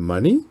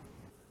 money?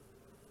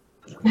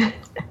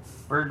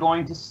 We're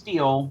going to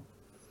steal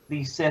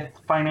the Sith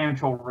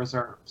financial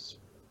reserves.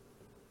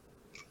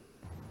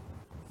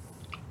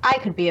 I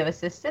could be of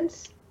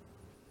assistance.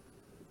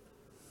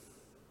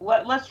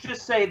 Let's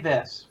just say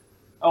this.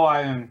 Oh,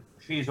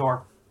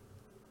 Shizor.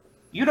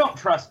 You don't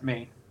trust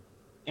me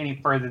any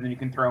further than you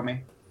can throw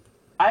me.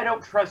 I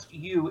don't trust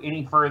you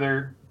any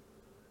further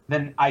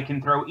than I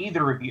can throw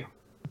either of you.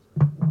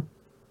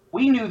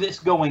 We knew this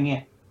going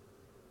in.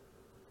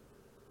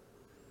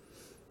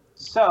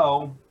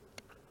 So,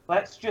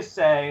 let's just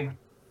say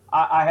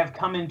I have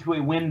come into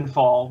a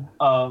windfall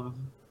of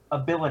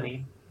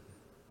ability,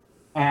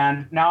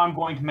 and now I'm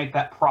going to make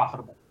that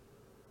profitable.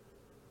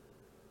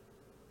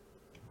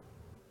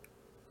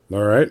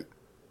 All right.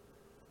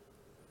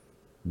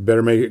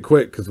 Better make it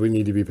quick because we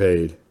need to be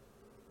paid.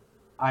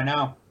 I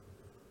know.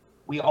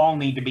 We all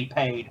need to be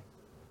paid.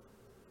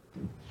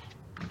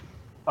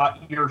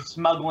 Your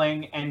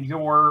smuggling and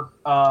your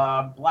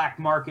black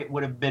market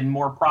would have been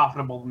more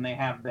profitable than they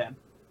have been.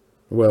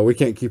 Well, we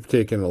can't keep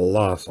taking a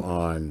loss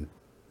on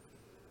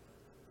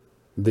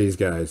these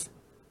guys.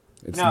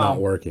 It's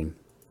not working.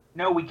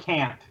 No, we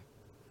can't.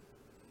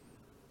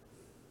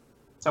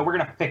 So we're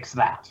going to fix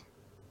that.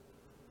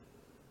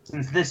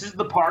 Since this is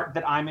the part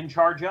that I'm in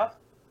charge of,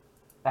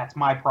 that's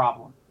my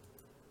problem.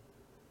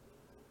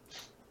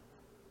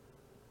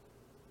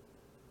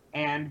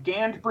 And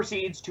Gand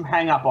proceeds to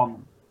hang up on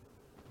them.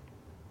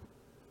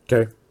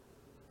 Okay.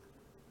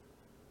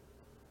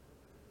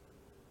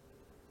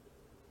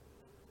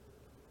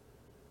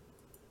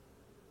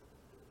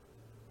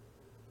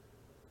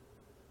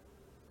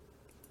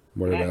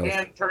 What And else?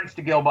 Gand turns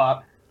to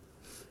Gilbot.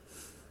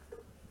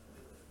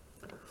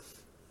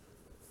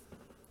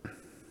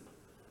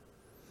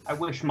 I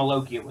wish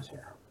Malokia was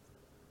here.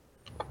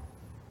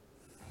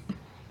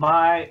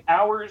 My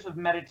hours of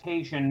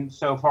meditation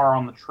so far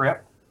on the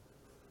trip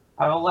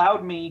have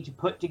allowed me to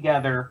put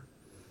together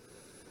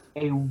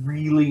a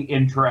really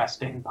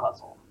interesting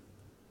puzzle.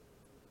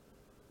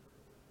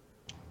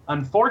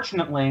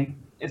 Unfortunately,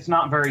 it's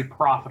not very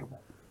profitable.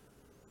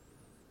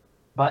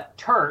 But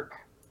Turk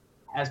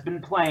has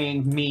been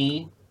playing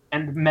me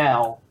and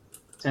Mel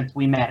since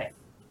we met him.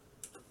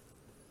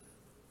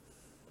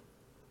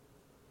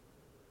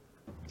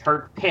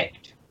 Turk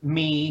picked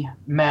me,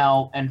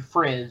 Mel, and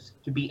Frizz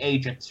to be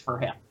agents for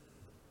him.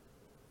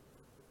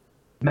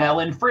 Mel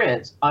and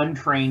Frizz,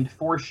 untrained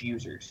Force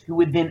users, who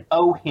would then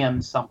owe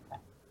him something.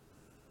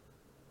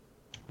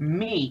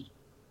 Me,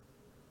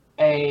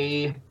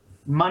 a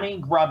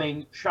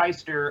money-grubbing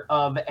shyster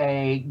of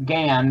a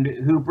Gand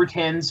who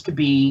pretends to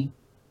be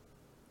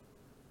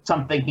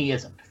something he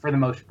isn't, for the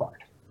most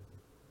part.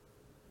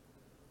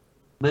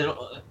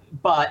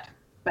 But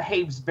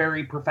behaves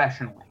very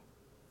professionally.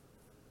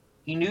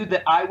 He knew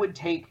that I would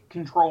take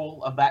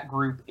control of that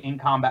group in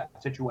combat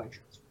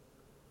situations.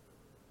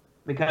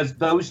 Because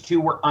those two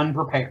were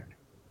unprepared.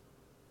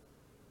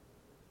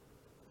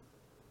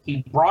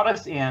 He brought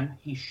us in,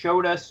 he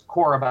showed us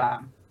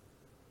Korriban,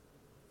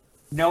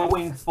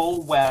 knowing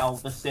full well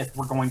the Sith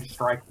were going to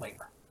strike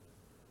later.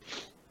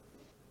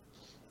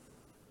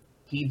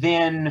 He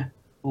then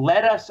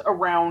led us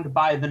around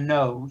by the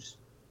nose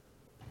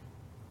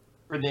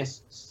for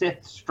this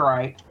Sith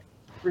strike,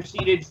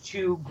 proceeded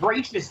to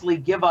graciously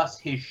give us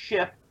his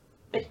ship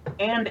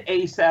and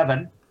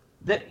A7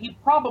 that he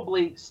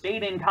probably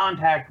stayed in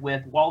contact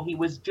with while he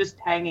was just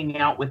hanging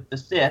out with the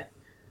Sith,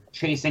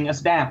 chasing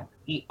us down.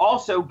 He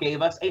also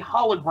gave us a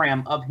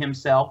hologram of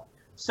himself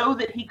so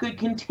that he could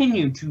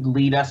continue to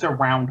lead us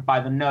around by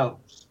the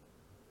nose.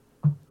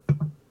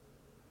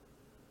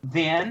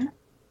 Then,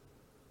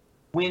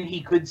 when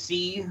he could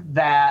see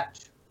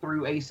that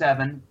through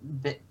A7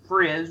 that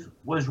Frizz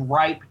was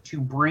ripe to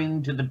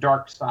bring to the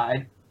dark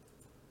side,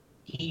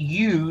 he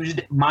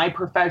used my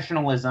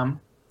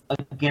professionalism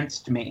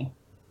against me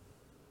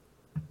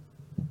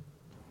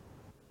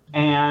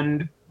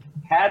and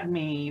had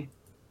me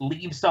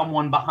leave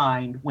someone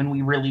behind when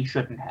we really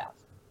shouldn't have,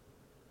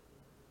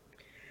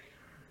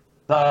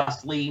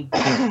 thusly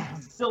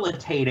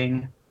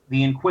facilitating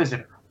the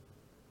Inquisitor.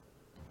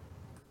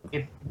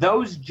 If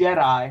those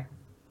Jedi,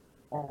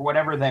 or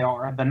whatever they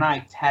are, the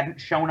Knights,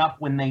 hadn't shown up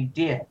when they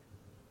did,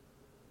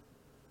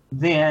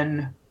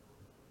 then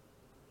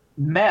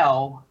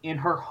Mel, in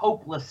her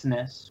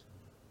hopelessness,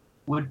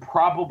 would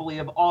probably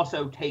have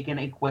also taken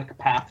a quick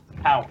path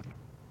to power.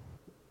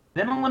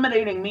 Then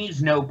eliminating me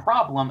is no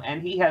problem,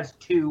 and he has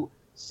 2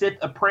 Sith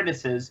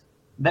apprentices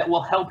that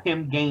will help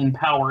him gain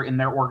power in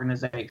their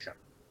organization.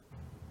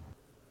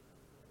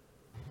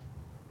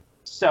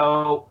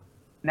 So,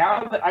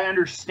 now that I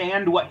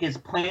understand what his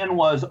plan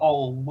was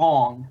all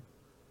along,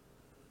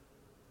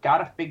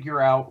 gotta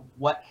figure out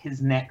what his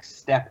next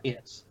step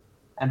is.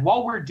 And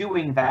while we're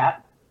doing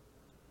that,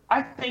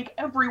 I think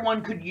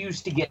everyone could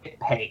use to get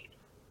paid.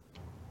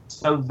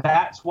 So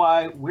that's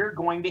why we're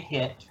going to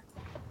hit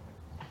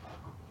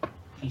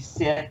the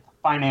Sith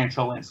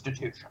financial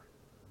institution.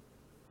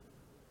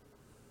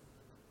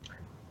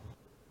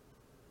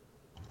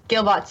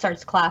 Gilbot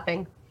starts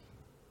clapping.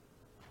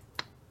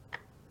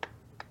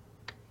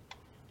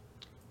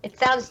 It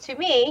sounds to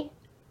me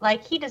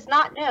like he does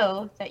not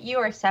know that you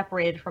are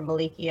separated from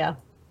Malikia.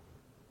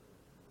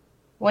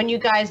 When you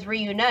guys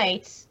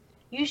reunite,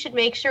 you should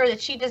make sure that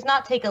she does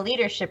not take a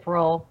leadership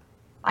role.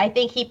 I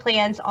think he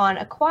plans on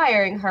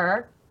acquiring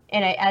her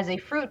as a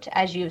fruit,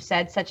 as you've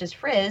said, such as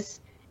Frizz,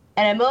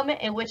 at a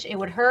moment in which it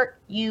would hurt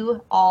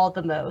you all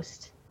the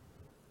most.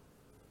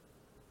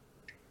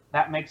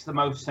 That makes the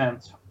most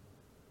sense.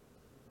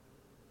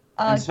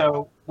 Uh, And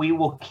so we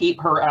will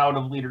keep her out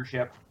of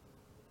leadership,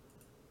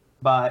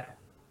 but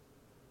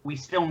we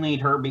still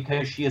need her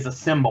because she is a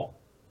symbol.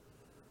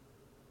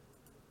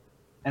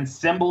 And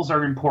symbols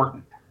are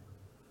important.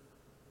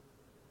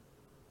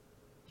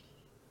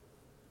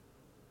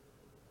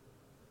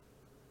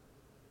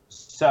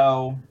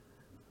 So,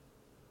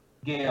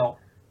 Gail,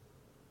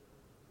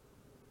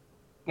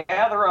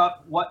 gather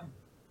up what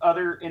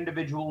other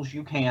individuals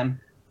you can.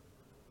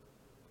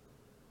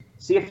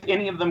 See if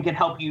any of them can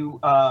help you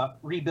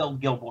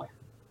rebuild Gilboy,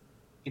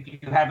 if you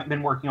haven't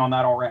been working on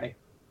that already.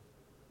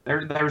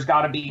 There's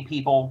got to be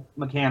people,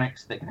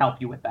 mechanics, that can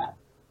help you with that.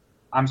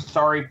 I'm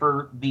sorry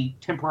for the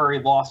temporary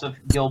loss of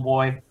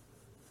Gilboy,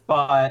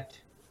 but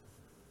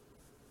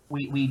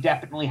we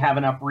definitely have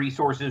enough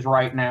resources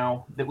right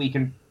now that we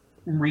can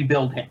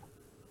rebuild him.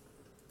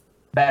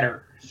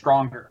 Better,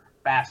 stronger,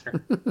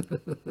 faster.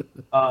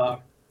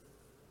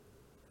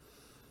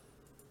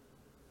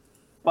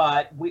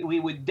 But we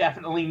would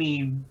definitely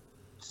need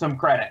some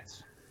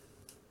credits.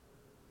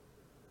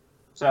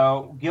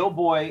 So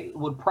Gilboy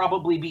would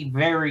probably be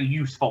very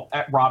useful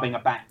at robbing a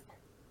bank.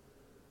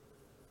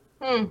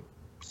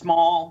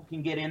 Small,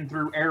 can get in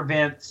through air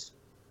vents,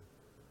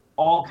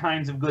 all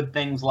kinds of good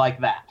things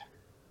like that.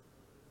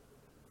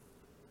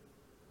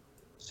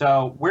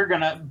 So we're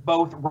going to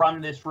both run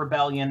this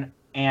rebellion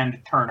and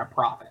turn a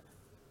profit.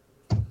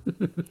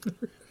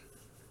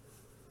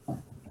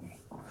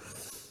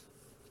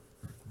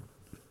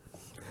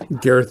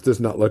 Gareth does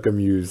not look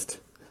amused.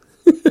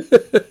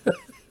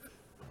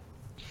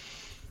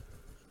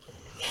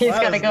 He's Well,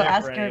 I got to was go there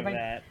ask for any of everybody.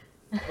 that.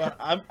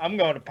 But I'm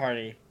going to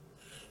party,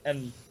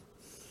 and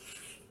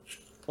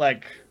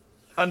like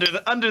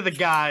under the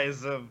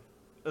guise of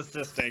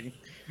assisting.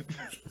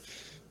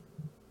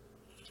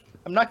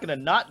 I'm not gonna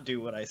not do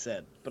what I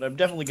said, but I'm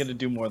definitely gonna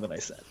do more than I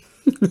said.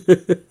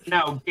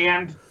 No,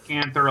 Gan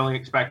thoroughly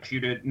expects you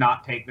to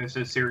not take this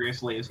as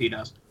seriously as he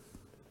does.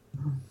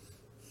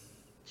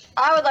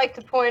 I would like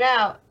to point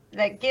out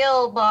that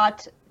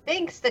Gilbot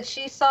thinks that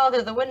she saw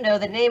through the window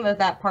the name of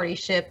that party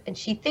ship, and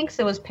she thinks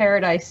it was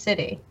Paradise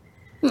City.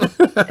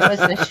 It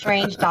was in a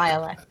strange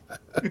dialect.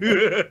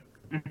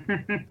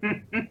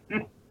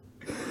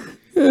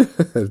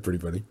 That's pretty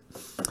funny.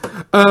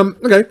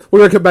 Okay, we're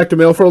gonna come back to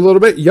Mel for a little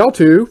bit. Y'all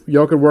could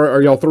work,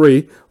 or y'all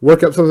three,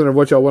 work up something of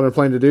what y'all want to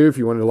plan to do. If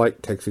you want to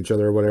like text each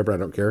other or whatever, I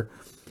don't care.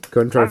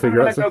 Go ahead and try to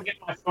figure out I'm something. gonna go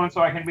get my phone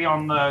so I can be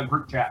on the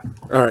group chat.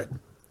 All right,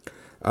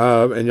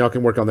 and y'all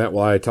can work on that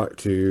while I talk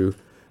to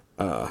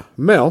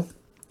Mel.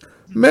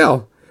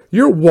 Mel,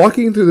 you're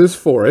walking through this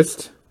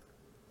forest,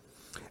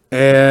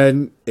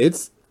 and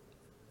it's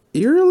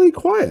eerily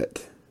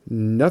quiet.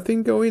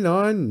 Nothing going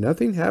on.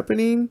 Nothing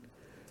happening.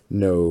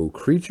 No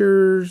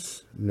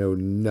creatures, no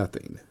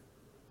nothing.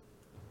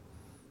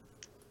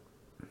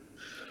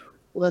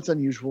 Well, that's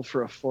unusual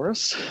for a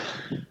forest.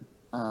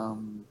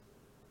 Of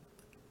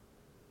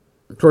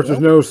course, there's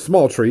no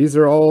small trees.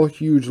 They're all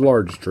huge,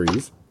 large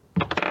trees.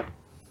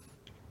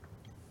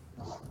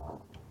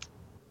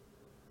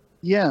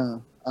 Yeah.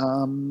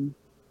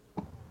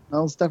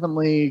 Mel's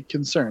definitely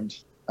concerned.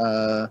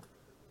 But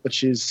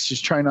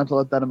she's trying not to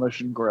let that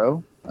emotion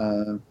grow.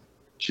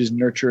 She's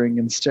nurturing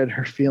instead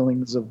her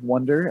feelings of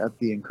wonder at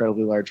the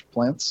incredibly large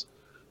plants,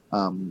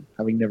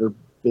 having never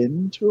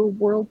been to a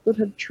world that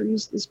had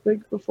trees this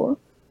big before.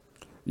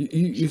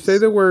 You say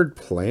the word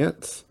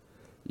plants,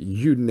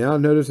 you now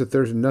notice that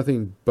there's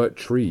nothing but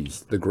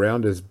trees. The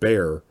ground is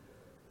bare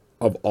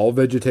of all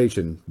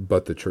vegetation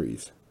but the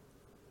trees.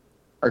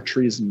 Are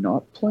trees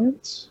not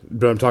plants?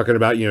 But I'm talking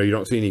about, you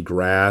don't see any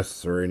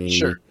grass or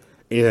anything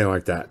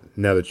like that,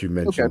 now that you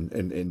mentioned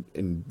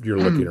and you're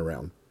looking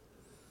around.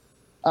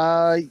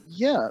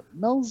 Yeah,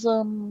 Mel's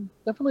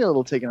definitely a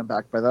little taken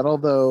aback by that,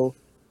 although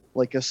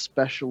like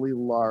especially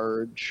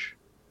large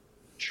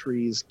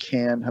trees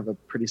can have a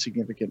pretty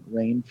significant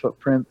rain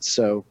footprint,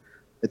 so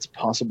it's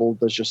possible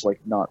there's just like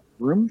not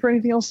room for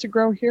anything else to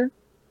grow here.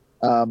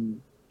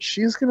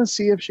 She's gonna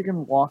see if she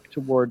can walk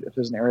toward if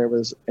there's an area where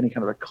there's any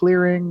kind of a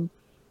clearing,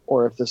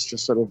 or if this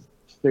just sort of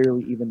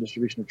fairly even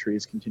distribution of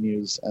trees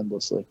continues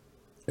endlessly.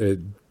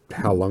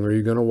 How long are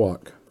you going to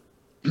walk?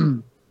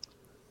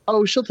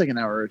 Oh, she'll take an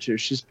hour or two.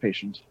 She's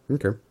patient.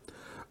 Okay.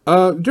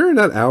 During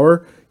that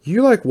hour,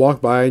 you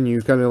walk by and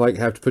you kind of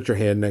have to put your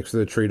hand next to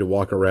the tree to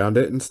walk around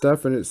it and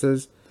stuff. And it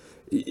says,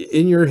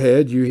 in your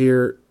head, you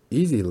hear,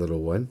 "Easy, little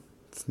one.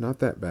 It's not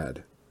that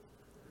bad."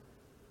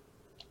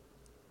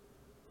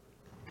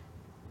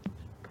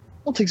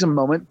 It'll take some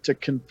moment to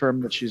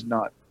confirm that she's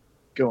not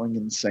going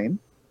insane.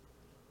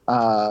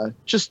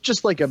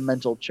 Just like a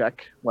mental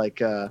check,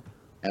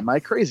 am I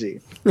crazy?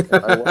 If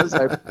I was,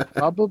 I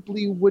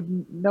probably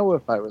wouldn't know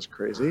if I was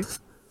crazy.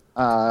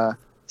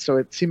 So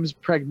it seems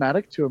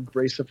pragmatic to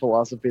embrace a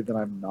philosophy that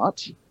I'm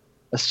not.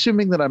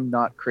 Assuming that I'm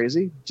not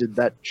crazy, did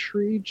that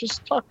tree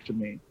just talk to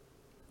me?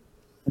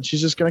 And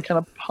she's just going to kind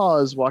of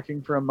pause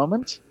walking for a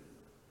moment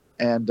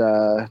and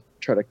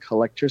try to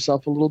collect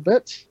herself a little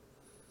bit.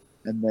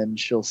 And then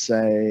she'll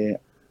say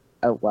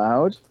out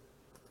loud,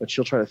 but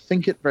she'll try to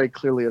think it very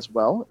clearly as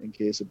well, in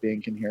case a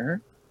being can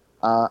hear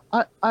her.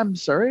 I'm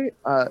sorry.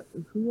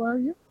 Who are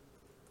you?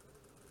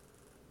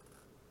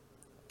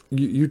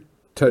 You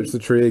touch the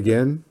tree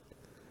again,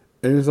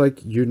 and it's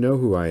like, you know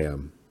who I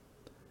am.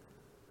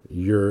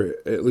 You're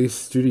at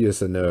least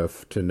studious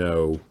enough to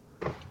know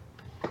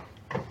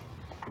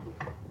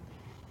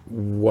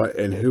what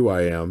and who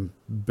I am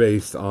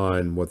based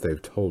on what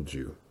they've told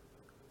you.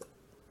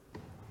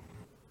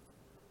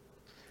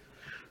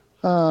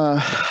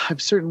 I've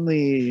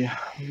certainly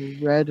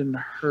read and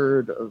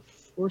heard of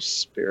force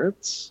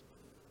spirits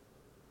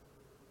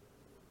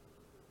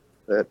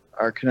that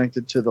are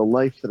connected to the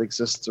life that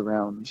exists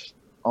around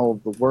all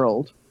of the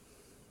world.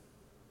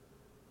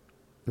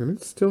 And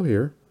it's still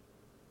here.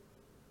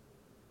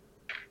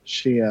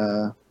 She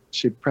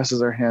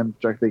presses her hand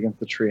directly against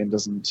the tree and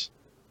doesn't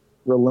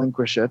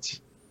relinquish it.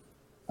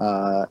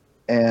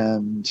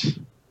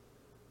 And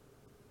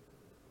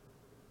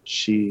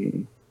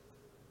she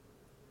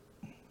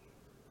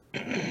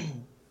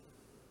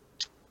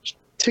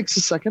takes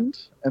a second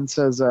and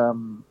says,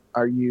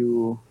 are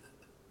you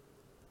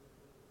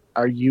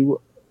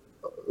Oud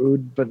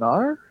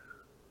Banar?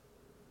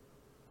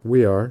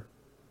 We are.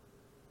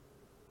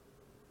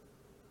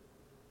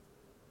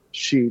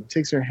 She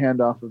takes her hand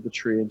off of the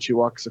tree and she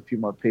walks a few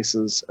more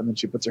paces, and then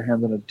she puts her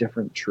hand on a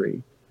different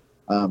tree.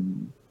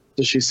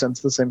 Does she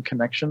sense the same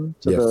connection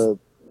to the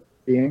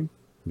being?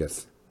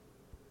 Yes.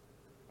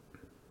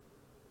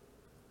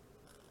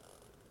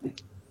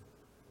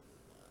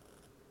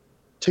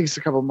 Takes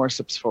a couple more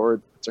steps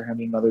forward, puts her hand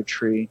in another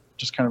tree,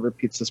 just kind of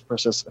repeats this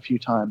process a few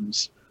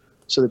times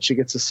so that she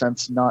gets a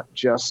sense not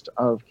just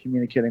of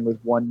communicating with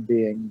one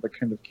being, but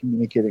kind of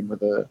communicating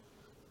with a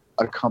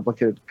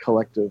complicated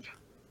collective.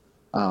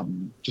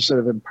 Just sort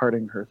of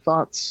imparting her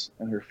thoughts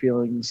and her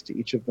feelings to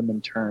each of them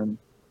in turn,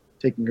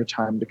 taking her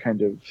time to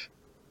kind of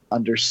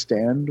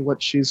understand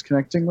what she's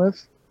connecting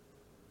with.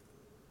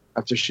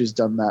 After she's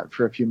done that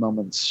for a few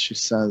moments, she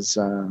says,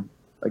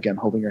 again,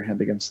 holding her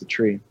hand against the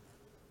tree,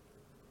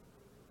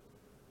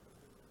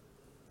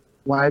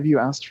 "Why have you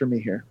asked for me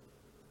here?"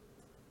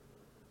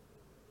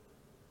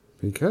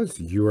 Because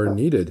you are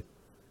needed.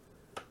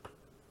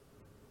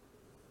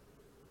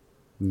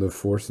 The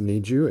Force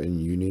needs you,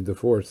 and you need the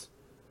Force.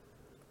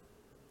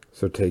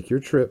 So take your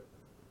trip,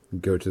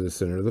 go to the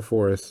center of the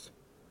forest,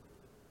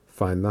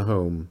 find the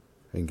home,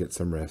 and get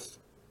some rest.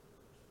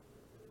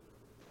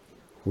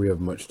 We have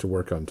much to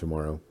work on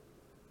tomorrow.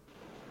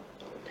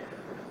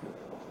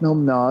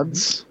 Milne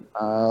nods,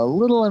 a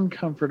little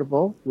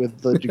uncomfortable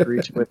with the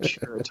degree to which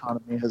her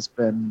autonomy has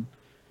been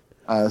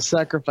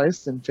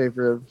sacrificed in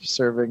favor of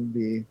serving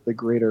the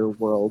greater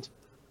world.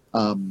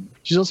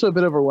 She's also a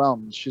bit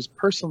overwhelmed. She's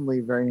personally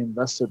very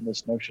invested in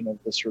this notion of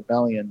this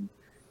rebellion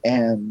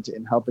and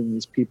in helping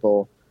these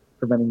people,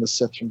 preventing the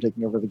Sith from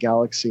taking over the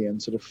galaxy and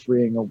sort of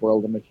freeing a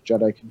world in which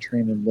Jedi can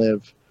train and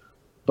live.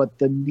 But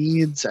the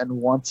needs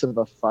and wants of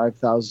a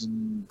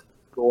 5,000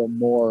 or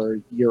more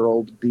year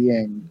old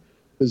being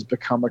who's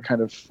become a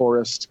kind of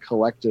forest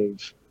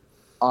collective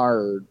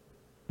are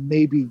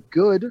maybe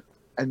good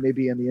and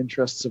maybe in the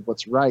interests of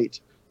what's right,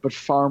 but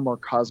far more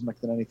cosmic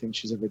than anything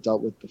she's ever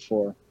dealt with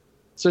before.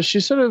 So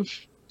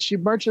she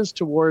marches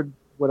toward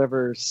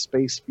whatever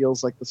space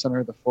feels like the center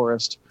of the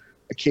forest,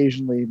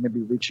 occasionally maybe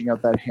reaching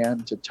out that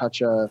hand to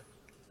touch a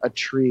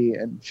tree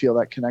and feel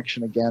that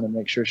connection again and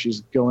make sure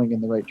she's going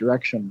in the right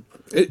direction.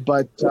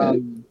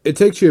 It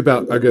takes you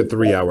about a good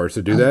 3 hours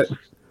to do that.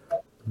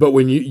 But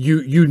when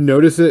you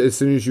notice it as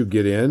soon as you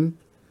get in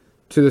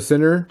to the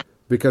center,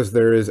 because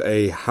there is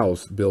a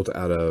house built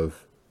out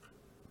of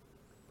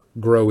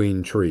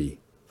growing tree.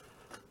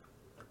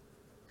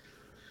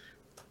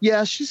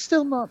 Yeah, she's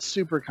still not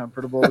super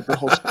comfortable with the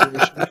whole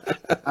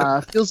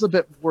situation. Feels a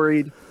bit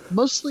worried,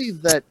 mostly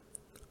that,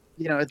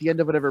 at the end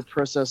of whatever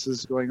process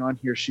is going on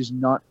here, she's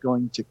not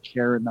going to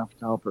care enough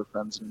to help her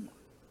friends anymore.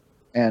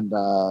 And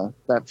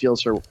that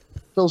fills her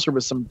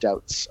with some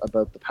doubts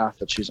about the path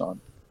that she's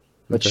on.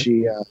 But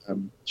okay.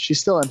 She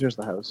still enters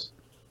the house.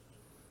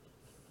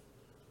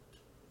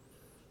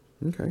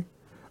 Okay.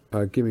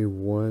 Give me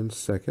 1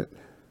 second.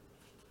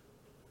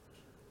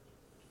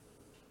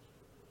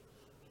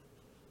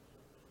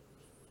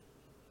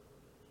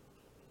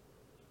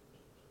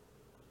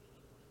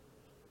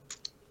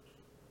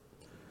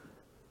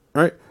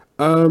 All right.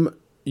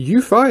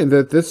 You find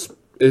that this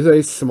is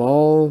a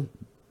small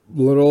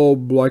little,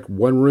 like,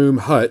 one-room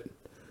hut.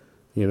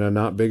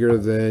 Not bigger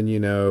than,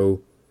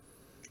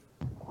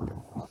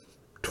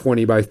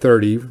 20 by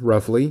 30,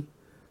 roughly.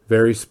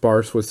 Very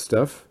sparse with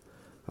stuff.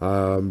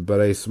 But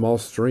a small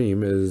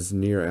stream is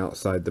near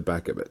outside the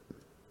back of it.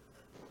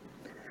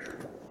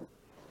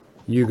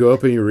 You go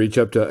up and you reach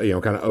up to,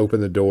 kind of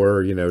open the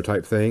door,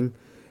 type thing.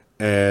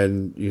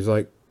 And he's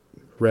like,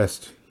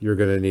 rest. You're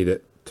going to need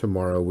it.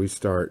 Tomorrow we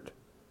start.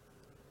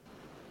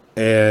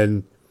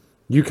 And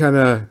you kind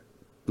of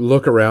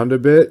look around a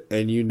bit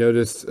and you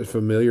notice a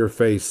familiar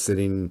face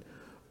sitting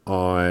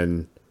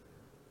on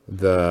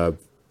the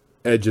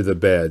edge of the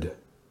bed.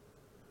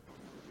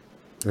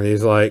 And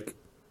he's like,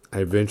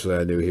 eventually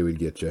I knew he would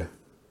get you.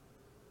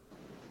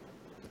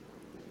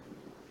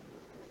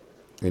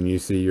 And you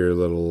see your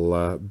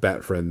little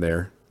bat friend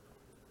there.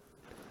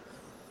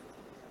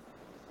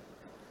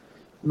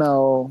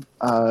 Mel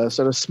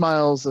sort of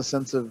smiles, a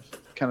sense of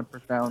kind of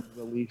profound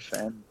relief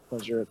and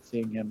pleasure at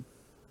seeing him.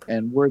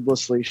 And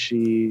wordlessly,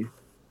 she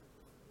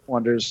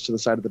wanders to the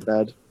side of the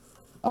bed,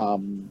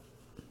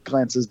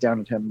 glances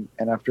down at him,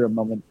 and after a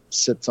moment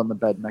sits on the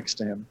bed next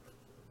to him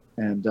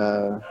and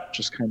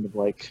just kind of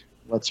like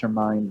lets her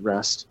mind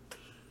rest.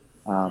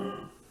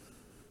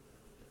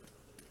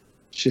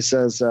 She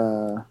says,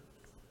 how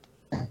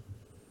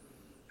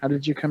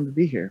did you come to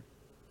be here?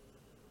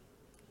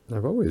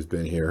 I've always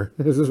been here.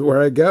 This is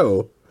where I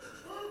go.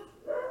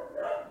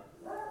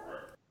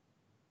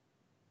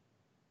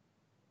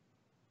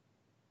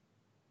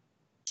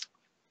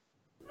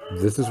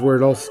 This is where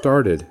it all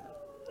started.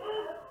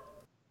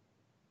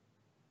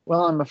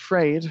 Well, I'm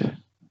afraid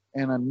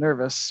and I'm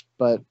nervous,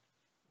 but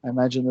I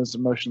imagine those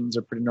emotions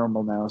are pretty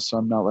normal now, so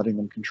I'm not letting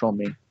them control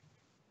me.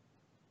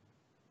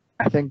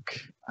 I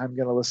think I'm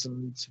going to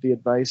listen to the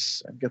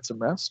advice and get some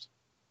rest.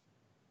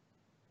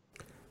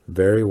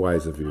 Very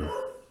wise of you.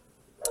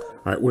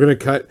 All right, we're going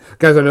to cut.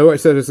 Guys, I know I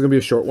said this is going to be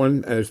a short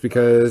one, and it's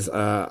because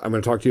I'm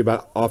going to talk to you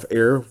about off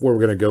air where we're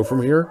going to go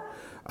from here.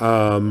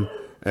 And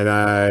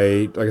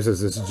like I said,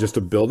 this is just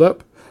a build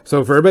up.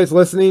 So for everybody that's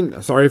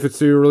listening, sorry if it's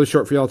too really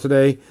short for y'all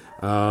today.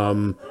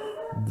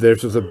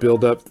 This was a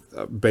build up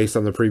based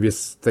on the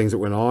previous things that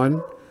went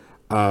on.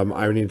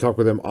 I need to talk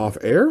with them off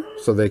air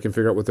so they can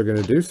figure out what they're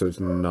going to do. So it's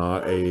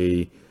not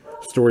a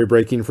story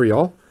breaking for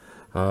y'all.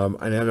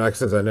 And like I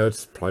said, I know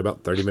it's probably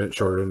about 30 minutes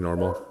shorter than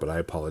normal, but I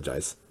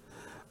apologize.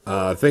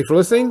 Thanks for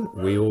listening.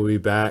 We will be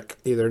back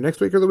either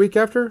next week or the week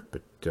after,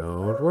 but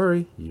don't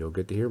worry, you'll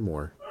get to hear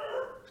more.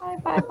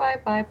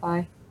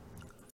 Bye.